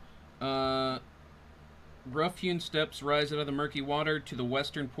 so rough-hewn steps rise out of the murky water to the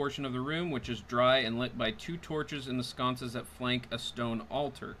western portion of the room, which is dry and lit by 2 torches in the sconces that flank a stone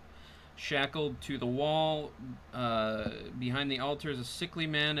altar. Shackled to the wall behind the altar is a sickly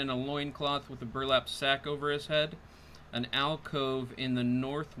man in a loincloth with a burlap sack over his head. An alcove in the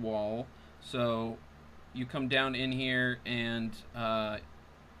north wall. So you come down in here, and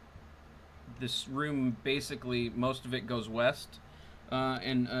this room, basically, most of it goes west.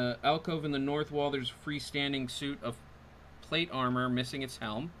 And alcove in the north wall, there's a freestanding suit of plate armor missing its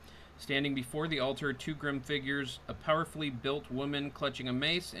helm. Standing before the altar are 2 grim figures, a powerfully built woman clutching a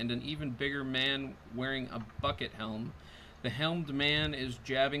mace, and an even bigger man wearing a bucket helm. The helmed man is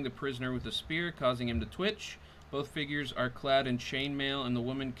jabbing the prisoner with a spear, causing him to twitch. Both figures are clad in chainmail, and the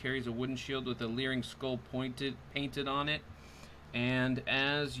woman carries a wooden shield with a leering skull painted on it. And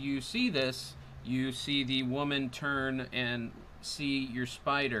as you see this, you see the woman turn and see your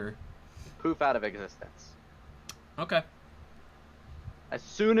spider. Poof out of existence. Okay. As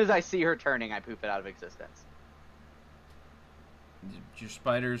soon as I see her turning, I poof it out of existence. Your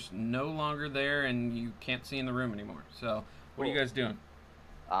spider's no longer there, and you can't see in the room anymore. So, what are you guys doing?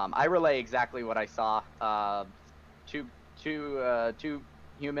 I relay exactly what I saw. Two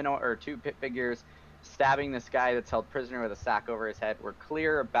human or two pit figures stabbing this guy that's held prisoner with a sack over his head. We're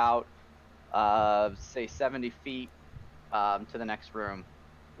clear about, say, 70 feet to the next room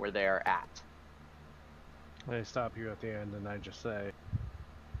where they're at. I stop you at the end and I just say,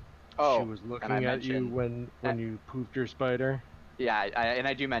 Oh, she was looking at you when you poofed your spider. Yeah, and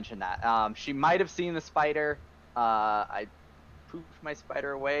I do mention that. She might have seen the spider. I poofed my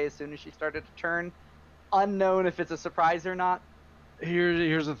spider away as soon as she started to turn. Unknown if it's a surprise or not.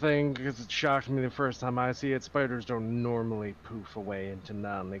 Here's the thing, because it shocked me the first time I see it. Spiders don't normally poof away into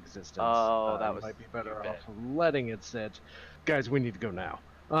non-existence. Oh, that was might be better stupid. off letting it sit. Guys, we need to go now.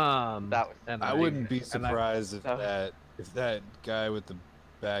 I wouldn't be surprised if that guy with the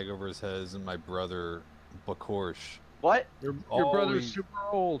bag over his head isn't my brother, Bakorsh. What? Your brother's super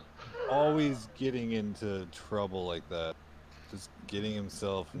old. Always getting into trouble like that. Just getting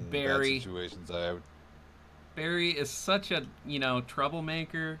himself in Barry. bad situations. Barry is such a,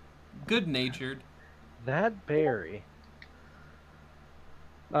 troublemaker, good-natured. That Barry.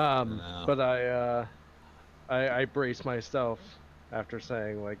 No. But I brace myself after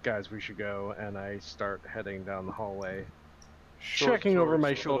saying, like, guys, we should go, and I start heading down the hallway, checking over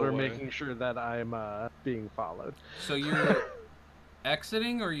my shoulder, making sure that I'm being followed. So you're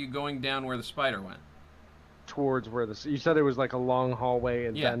exiting, or are you going down where the spider went? Towards where you said it was like a long hallway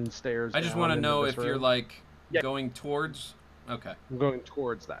and then stairs. I just want to know if you're like going towards. Okay. I'm going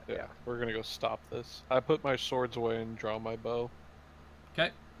towards that. Yeah, we're gonna go stop this. I put my swords away and draw my bow. Okay.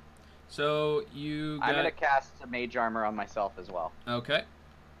 So I'm gonna cast a mage armor on myself as well. Okay.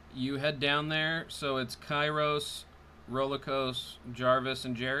 You head down there. So it's Kairos, Rolokos, Jarvis,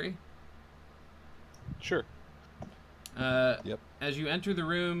 and Jerry. Sure. Yep. As you enter the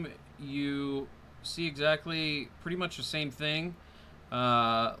room, you see exactly pretty much the same thing.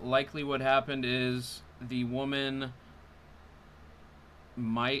 Likely what happened is the woman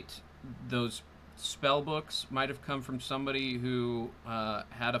those spell books might have come from somebody who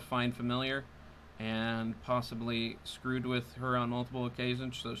had a fine familiar and possibly screwed with her on multiple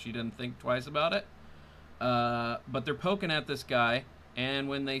occasions, so she didn't think twice about it. But they're poking at this guy, and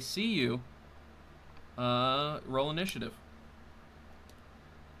when they see you, roll initiative.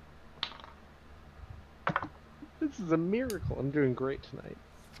 This is a miracle. I'm doing great tonight.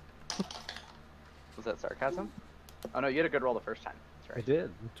 Was that sarcasm? Oh no, you had a good roll the first time. That's right. I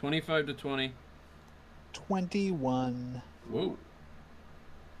did. 25 to 20. 21. Whoa.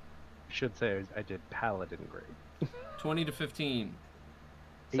 I should say I did paladin great. 20 to 15.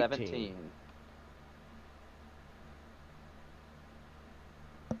 17.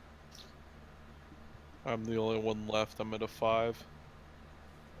 I'm the only one left. I'm at a 5.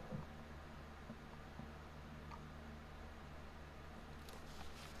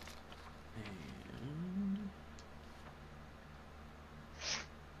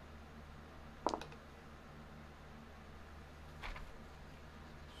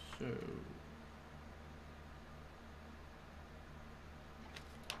 And so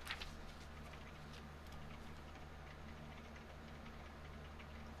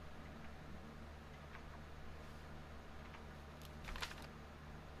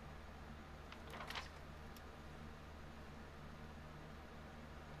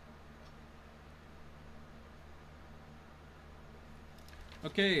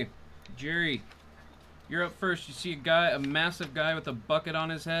okay, Jerry, you're up first. You see a massive guy with a bucket on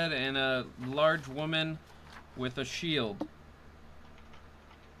his head and a large woman with a shield.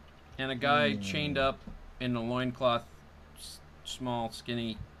 And a guy chained up in a loincloth, small,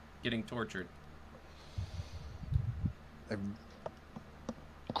 skinny, getting tortured. I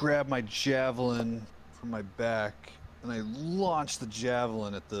grab my javelin from my back and I launch the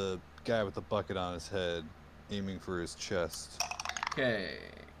javelin at the guy with the bucket on his head, aiming for his chest. Okay.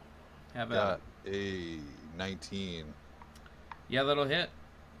 Have Got a 19. Yeah, that'll hit.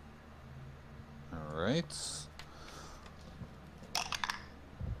 All right.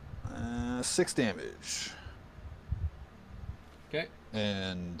 6 damage. Okay.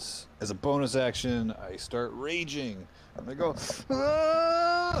 And as a bonus action, I start raging. And I go,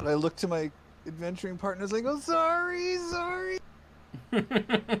 ah! And I look to my adventuring partners like, oh, sorry.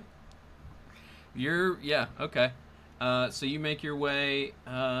 Yeah, okay. So you make your way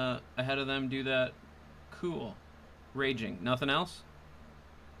ahead of them, do that. Cool. Raging. Nothing else?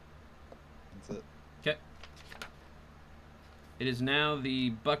 That's it. Okay. It is now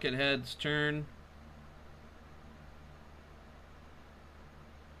the Buckethead's turn.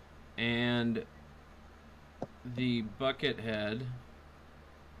 And the Buckethead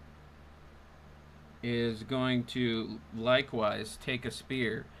is going to likewise take a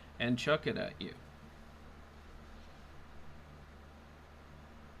spear and chuck it at you.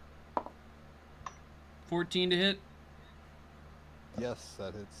 $14 to hit. Yes,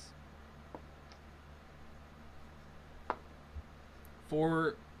 that hits.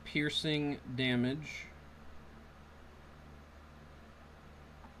 4 piercing damage.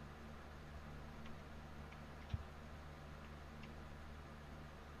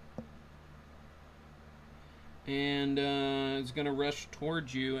 And it's going to rush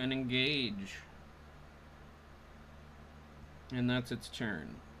towards you and engage. And that's its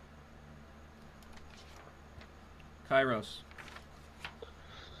turn. Kairos.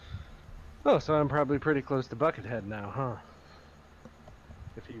 Oh, so I'm probably pretty close to Buckethead now, huh?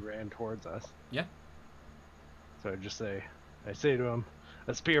 If he ran towards us. Yeah. So I say to him,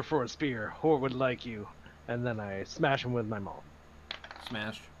 a spear for a spear, whore would like you. And then I smash him with my maul.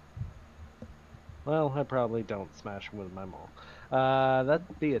 Smash. Well, I probably don't smash him with my maul.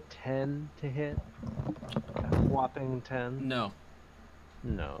 That'd be a 10 to hit. A whopping 10. No.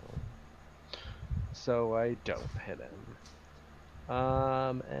 No. So I don't hit him.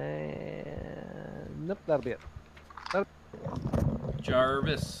 And nope, that'll be it.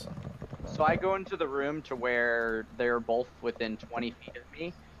 Jarvis. So I go into the room to where they're both within 20 feet of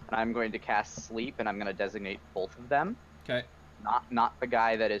me, and I'm going to cast sleep, and I'm going to designate both of them. Okay. Not the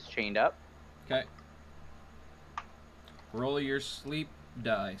guy that is chained up. Okay. Roll your sleep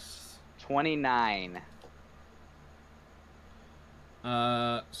dice. 29. So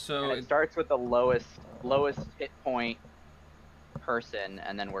And it starts with the lowest hit point person,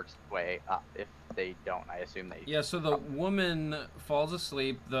 and then works its way up. If they don't, I assume they. yeah, so the woman falls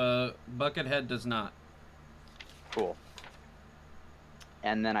asleep. The Buckethead does not. Cool.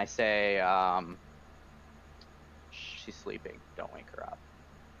 And then I say, she's sleeping. Don't wake her up.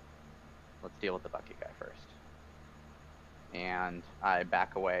 Let's deal with the bucket guy first. And I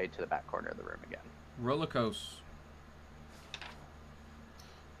back away to the back corner of the room again. Rollercoaster.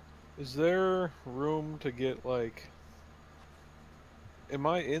 Is there room to get, like... Am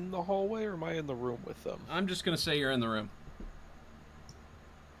I in the hallway or am I in the room with them? I'm just gonna say you're in the room.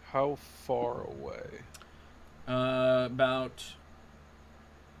 How far away? About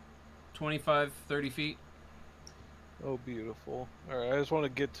 25, 30 feet. Oh, beautiful. Alright, I just want to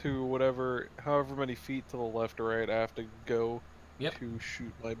get to however many feet to the left or right I have to go Yep. to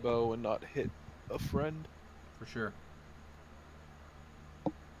shoot my bow and not hit a friend. For sure.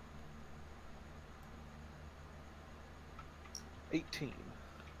 $18.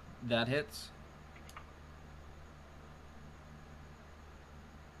 That hits.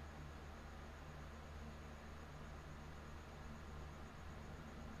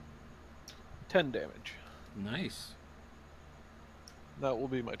 $10 damage. Nice. That will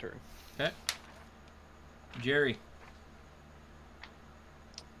be my turn. Okay. Jerry.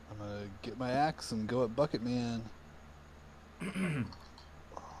 I'm gonna get my axe and go at Bucket Man.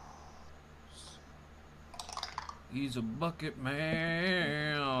 He's a bucket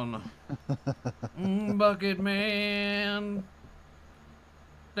man. Bucket man.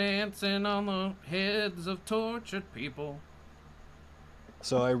 Dancing on the heads of tortured people.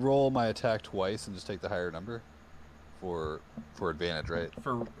 So I roll my attack twice and just take the higher number for advantage, right?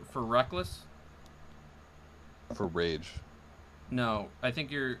 For reckless? For rage. No, I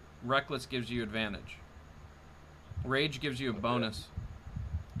think your reckless gives you advantage. Rage gives you a bonus.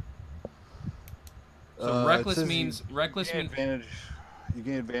 So It reckless says means you gain means advantage. You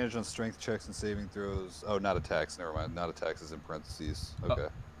gain advantage on strength checks and saving throws. Oh, not attacks. Never mind. Not attacks is in parentheses. Okay.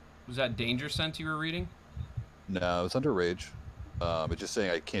 was that danger sense you were reading? No, it's under rage. It's just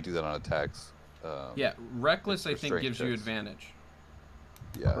saying I can't do that on attacks. Yeah, reckless I for think strength gives you checks. advantage.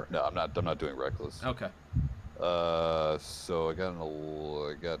 Yeah. Correct. No, I'm not doing reckless. Okay. So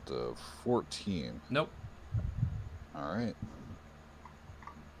I got 14. Nope. All right.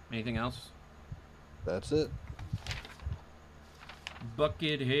 Anything else? That's it.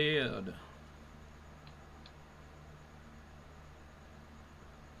 Buckethead.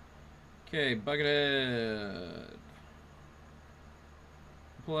 Okay, Buckethead.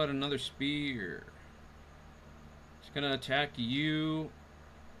 Pull out another spear. It's gonna attack you,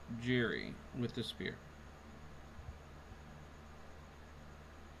 Jerry with the spear.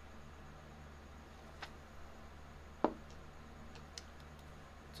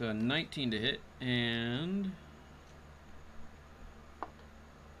 It's a 19 to hit, and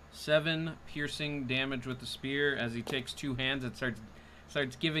 7 piercing damage with the spear. As he takes 2 hands, it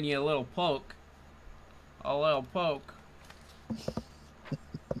starts giving you a little poke. A little poke.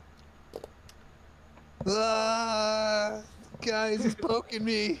 Guys, he's poking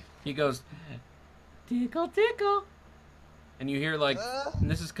me. He goes, tickle, tickle. And you hear, like,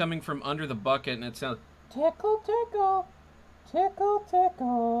 and this is coming from under the bucket, and it sounds, tickle, tickle, tickle,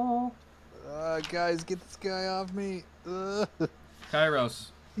 tickle. Guys, get this guy off me.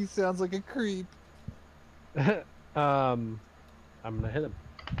 Kairos. He sounds like a creep. I'm gonna hit him.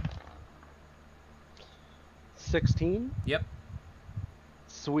 16? Yep.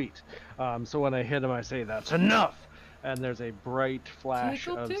 Sweet. So when I hit him, I say, "That's enough!" And there's a bright flash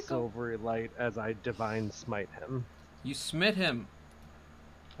Tickle, of tickle. silvery light as I divine smite him. You smit him.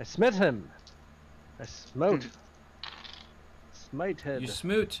 I smite him. I smote. Smite head. You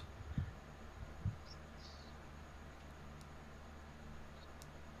smoot.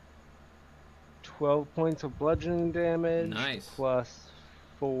 "12 points of bludgeoning damage. Nice. Plus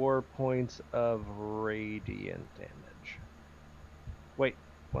 4 points of radiant damage. Wait,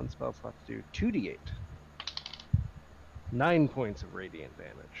 one spell slot to do 2d8. 9 points of radiant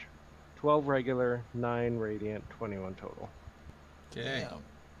damage. 12 regular, 9 radiant, 21 total. Okay. Damn.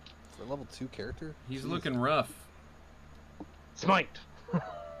 For a level 2 character? He's Jeez. looking rough. Smite!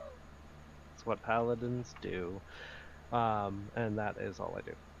 That's what paladins do. And that is all I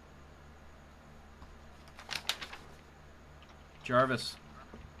do. Jarvis.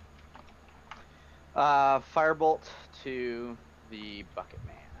 Firebolt to the bucket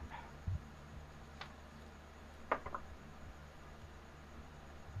man.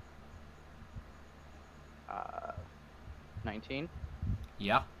 19.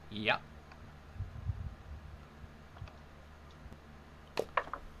 Yeah. Yeah.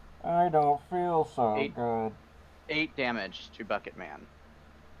 I don't feel so 8. good. 8 damage to bucket man.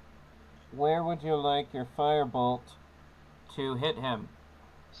 Where would you like your firebolt to hit him?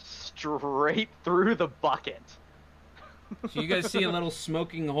 Straight through the bucket. So you guys see a little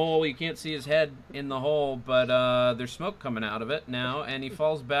smoking hole. You can't see his head in the hole, but there's smoke coming out of it now, and he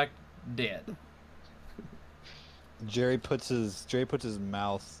falls back dead. Jerry puts his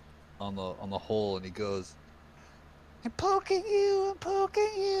mouth on the hole and he goes, "I'm poking you, I'm poking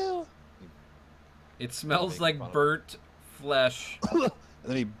you." It smells Make like fun of burnt flesh. And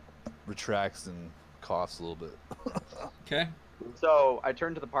then he retracts and coughs a little bit. Okay. So I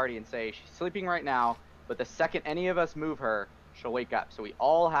turn to the party and say, she's sleeping right now, but the second any of us move her, she'll wake up. So we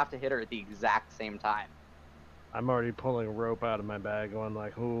all have to hit her at the exact same time. I'm already pulling a rope out of my bag, going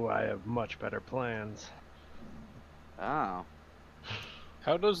like, "Ooh, I have much better plans." Oh.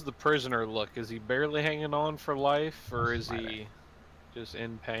 How does the prisoner look? Is he barely hanging on for life, or is he just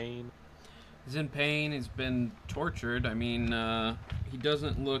in pain? He's in pain. He's been tortured. I mean, he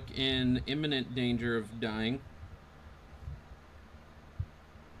doesn't look in imminent danger of dying.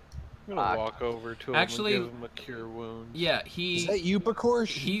 I'm gonna walk over to him actually- and give him a cure wounds. Yeah, Is that you,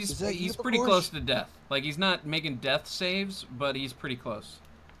 Bakorsh? he's Is that you, pretty Bakorsh? close to death. Like, he's not making death saves, but he's pretty close.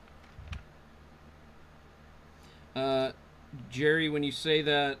 Jerry, when you say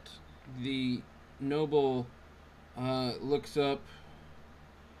that, the noble looks up,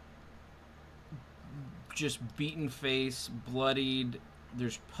 just beaten face, bloodied.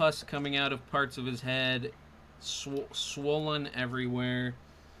 There's pus coming out of parts of his head, swollen everywhere.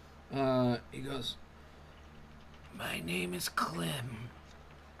 He goes, "My name is Clem."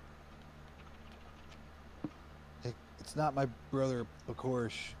 Hey, it's not my brother,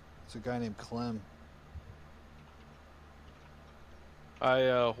 Bakorsh. It's a guy named Clem.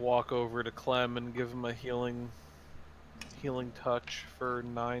 I walk over to Clem and give him a healing touch for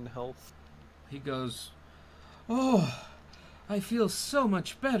 9 health. He goes, "Oh, I feel so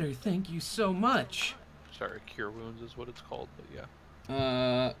much better. Thank you so much." Sorry, cure wounds is what it's called, but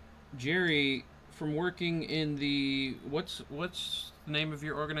yeah. Jerry, from working in the what's the name of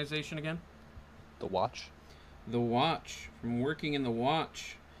your organization again? The Watch? The Watch. From working in the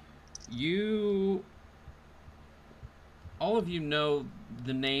Watch, all of you know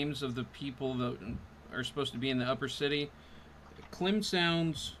the names of the people that are supposed to be in the upper city. Clem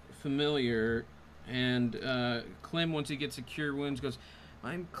sounds familiar, and Clem, once he gets a cure wounds, goes,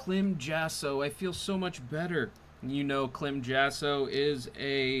 "I'm Clem Jasso. I feel so much better." And you know Clem Jasso is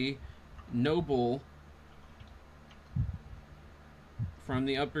a noble from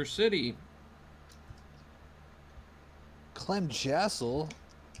the upper city. Clem Jassel?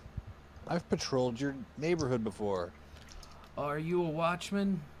 I've patrolled your neighborhood before. Are you a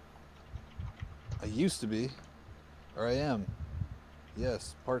watchman? I used to be. Or I am.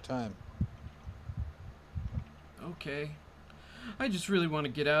 Yes, part-time. Okay. I just really want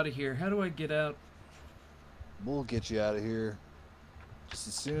to get out of here. How do I get out? We'll get you out of here. Just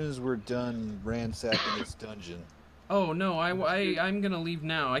as soon as we're done ransacking this dungeon. Oh, no, I'm going to leave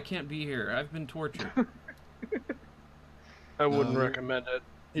now. I can't be here. I've been tortured. I wouldn't you're- recommend it.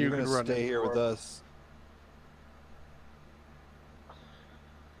 You're You could gonna run stay it here with for- us.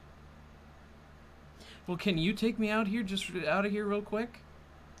 Well, can you take me out here, just out of here real quick?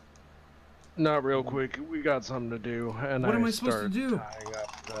 Not real quick. We got something to do, and What am I supposed to start do? tying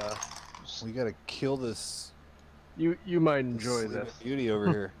up the- We gotta kill this You might enjoy sleeping this. beauty over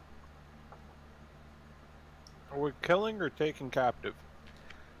here. Are we killing or taking captive?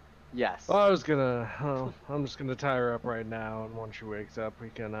 Yes. Well, I was gonna. Well, I'm just gonna tie her up right now, and once she wakes up, we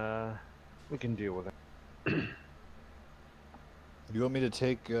can deal with it. You want me to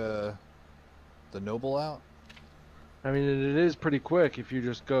take the noble out? I mean, it is pretty quick if you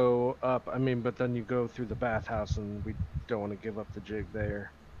just go up. I mean, but then you go through the bathhouse, and we don't want to give up the jig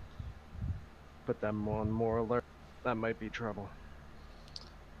there. Put them on more alert. That might be trouble.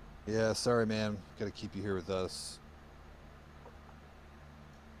 Yeah, sorry, man. Gotta keep you here with us.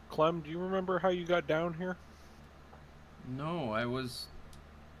 Clem, do you remember how you got down here? No, I was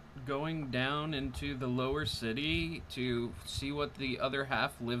going down into the lower city to see what the other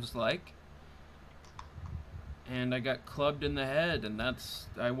half lives like. And I got clubbed in the head, and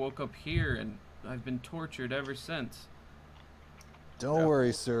I woke up here, and I've been tortured ever since. Don't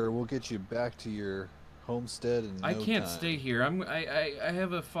worry, sir. We'll get you back to your homestead in no I can't time. stay here. I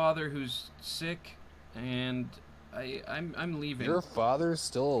have a father who's sick, and I'm leaving. Your father's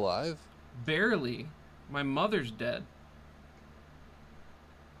still alive? Barely. My mother's dead.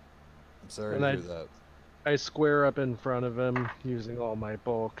 I'm sorry And to I- hear that. I square up in front of him using all my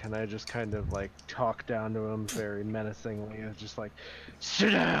bulk, and I just kind of like talk down to him very menacingly. It's just like, sit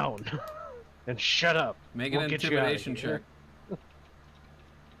down and shut up. Make We'll an get you outta intimidation here." check.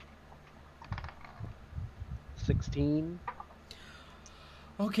 16.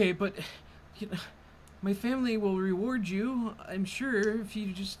 Okay, but you know, my family will reward you, I'm sure, if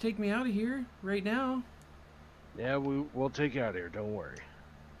you just take me out of here right now. Yeah, we'll take you out of here. Don't worry.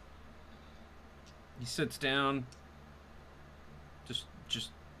 He sits down, just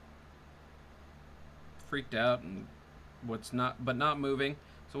freaked out and not moving.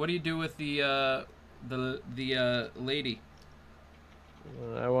 So what do you do with the lady?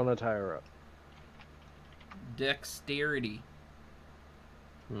 I want to tie her up. Dexterity.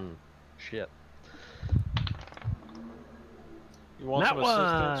 Shit. You want Nat some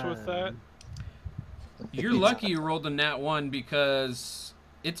assistance with that? You're lucky you rolled a nat 1 because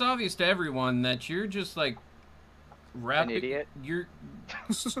it's obvious to everyone that you're just like An idiot. You're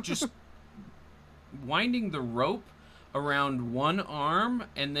just winding the rope around one arm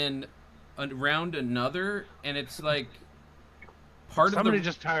and then around another, and it's like Somebody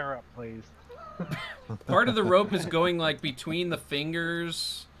just tie her up, please. part of the rope is going like between the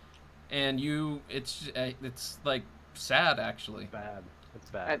fingers, and it's like sad actually. Bad. It's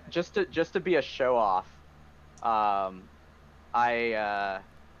bad. And just to be a show off,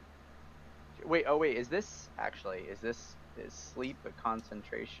 wait, is sleep a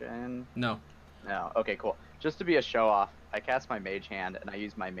concentration? No. No. Okay, cool. Just to be a show off, I cast my mage hand and I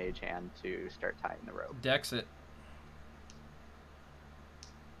use my mage hand to start tying the rope. Dex it.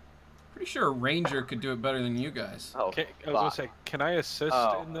 Pretty sure a ranger could do it better than you guys. Oh, I was gonna say, can I assist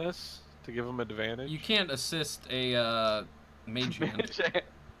Oh. in this to give him advantage? You can't assist a mage hand. mage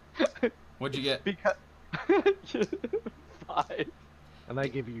hand. What'd you get? Because 5. And I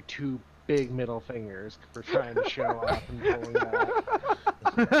give you 2 big middle fingers for trying to show off and pulling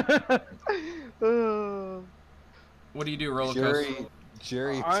that. What do you do, roller coaster?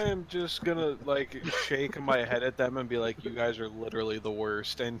 Jerry. I am just gonna like shake my head at them and be like, "You guys are literally the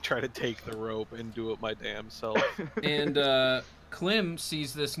worst," and try to take the rope and do it my damn self. And Clem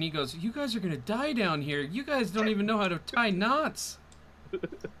sees this and he goes, "You guys are gonna die down here. You guys don't even know how to tie knots."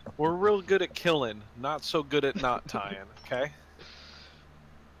 We're real good at killing, not so good at not tying. Okay.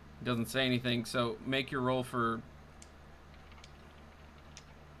 He doesn't say anything, so make your roll for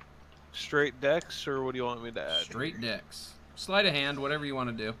Straight dex, or what do you want me to add? straight dex. Sleight of hand, whatever you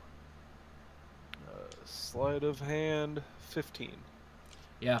want to do. Sleight of hand, 15.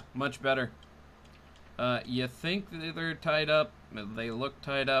 Yeah, much better. You think that they're tied up. They look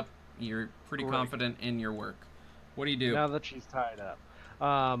tied up. You're pretty Right. confident in your work. What do you do? Now that she's tied up,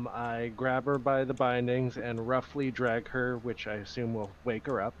 I grab her by the bindings and roughly drag her, which I assume will wake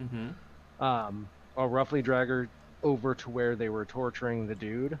her up, Mm-hmm. I'll roughly drag her over to where they were torturing the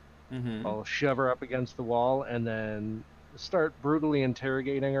dude. Mm-hmm. I'll shove her up against the wall and then start brutally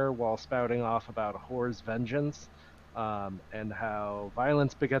interrogating her while spouting off about whore's vengeance, and how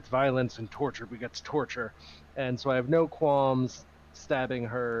violence begets violence and torture begets torture. And so I have no qualms stabbing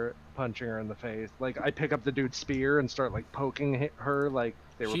her, punching her in the face. Like, I pick up the dude's spear and start, like, poking her like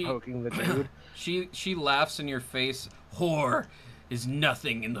they were poking the dude. She laughs in your face. Whore is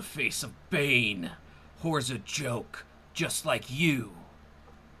nothing in the face of Bane. Whore's a joke, just like you.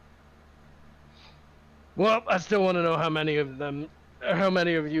 Well, I still want to know how many of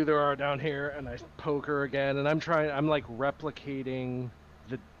you there are down here. And I poke her again, and I'm like replicating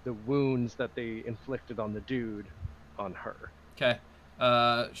the wounds that they inflicted on the dude on her. Okay.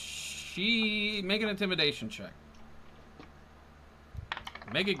 She make an intimidation check.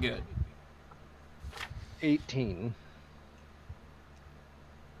 Make it good. 18.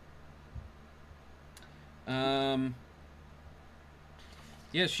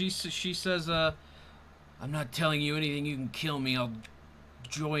 Yeah, she says, I'm not telling you anything. You can kill me. I'll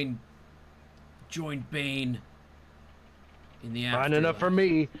join Bane in the afterlife. Fine enough for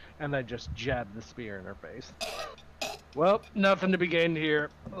me. And I just jabbed the spear in her face. Well, nothing to be gained here.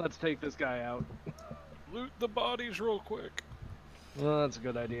 Let's take this guy out. Loot the bodies real quick. Well, that's a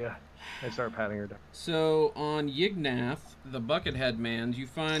good idea. I start patting her down. So on Yignath, the Buckethead man, you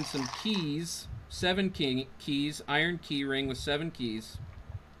find some keys, 7 keys, iron key ring with 7 keys.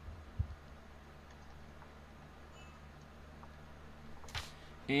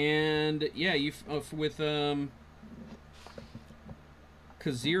 And yeah, with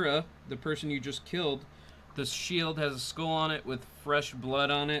Kazira, the person you just killed, the shield has a skull on it with fresh blood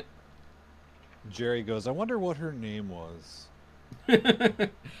on it. Jerry goes, I wonder what her name was. And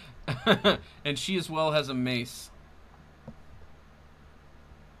she as well has a mace.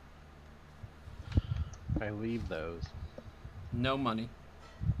 I leave those. No money.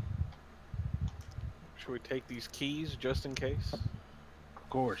 Should we take these keys just in case? Of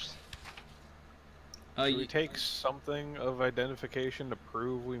course. Should we take something of identification to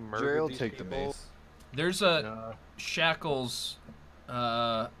prove we murdered Jerry will these take people? the mace. There's a shackles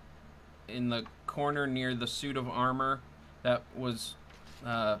in the corner near the suit of armor that was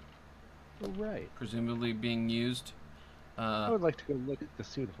Right. presumably being used. I would like to go look at the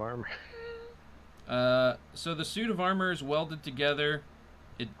suit of armor. So the suit of armor is welded together.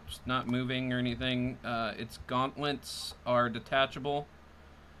 It's not moving or anything. Its gauntlets are detachable.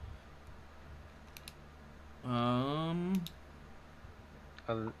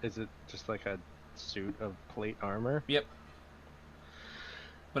 Is it just like a suit of plate armor? Yep.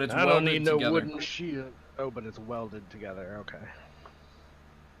 But it's I welded don't need no together. wooden shield. Oh, but it's welded together. Okay.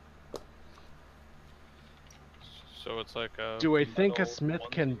 So it's like a. Do I think a metal smith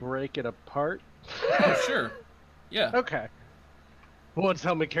can onesie. break it apart? Oh, sure. Yeah. Okay. Who wants to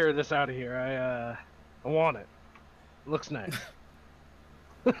help me carry this out of here? I want it. Looks nice.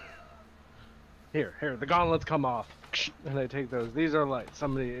 Here, the gauntlets come off, and I take those. These are light.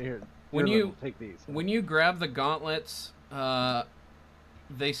 Somebody here. When here, you- let me take these. When you grab the gauntlets,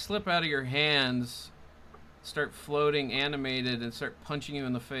 they slip out of your hands, start floating animated, and start punching you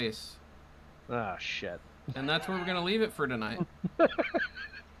in the face. Ah, shit. And that's where we're going to leave it for tonight.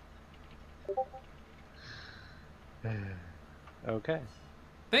 Okay.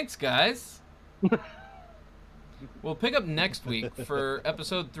 Thanks, guys. We'll pick up next week for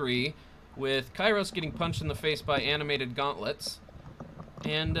episode 3 with Kairos getting punched in the face by animated gauntlets.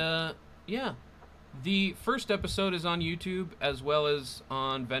 And, yeah. The first episode is on YouTube as well as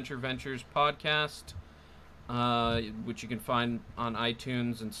on Venture Ventures podcast, which you can find on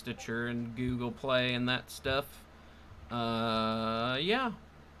iTunes and Stitcher and GooglePlay and that stuff. Yeah.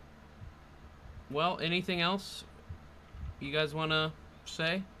 Well, anything else you guys want to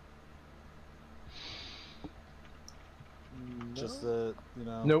say? Just that, you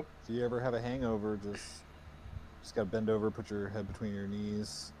know, Nope. if you ever have a hangover, just gotta bend over, put your head between your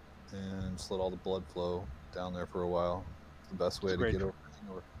knees, and just let all the blood flow down there for a while. It's the best way It's to great. get over a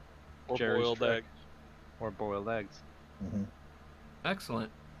hangover. Or Jerry's boiled trick. egg. Or boiled eggs. Mm-hmm.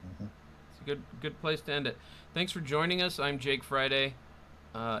 Excellent. Mm-hmm. It's a good place to end it. Thanks for joining us. I'm Jake Friday.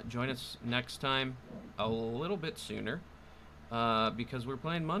 Join us next time a little bit sooner because we're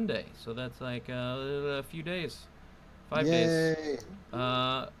playing Monday. So that's like a few days. 5 days.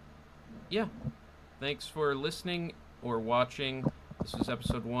 Yeah. Thanks for listening or watching. This is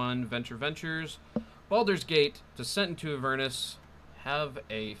episode 1, Venture Ventures. Baldur's Gate, Descent into Avernus. Have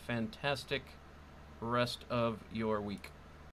a fantastic rest of your week.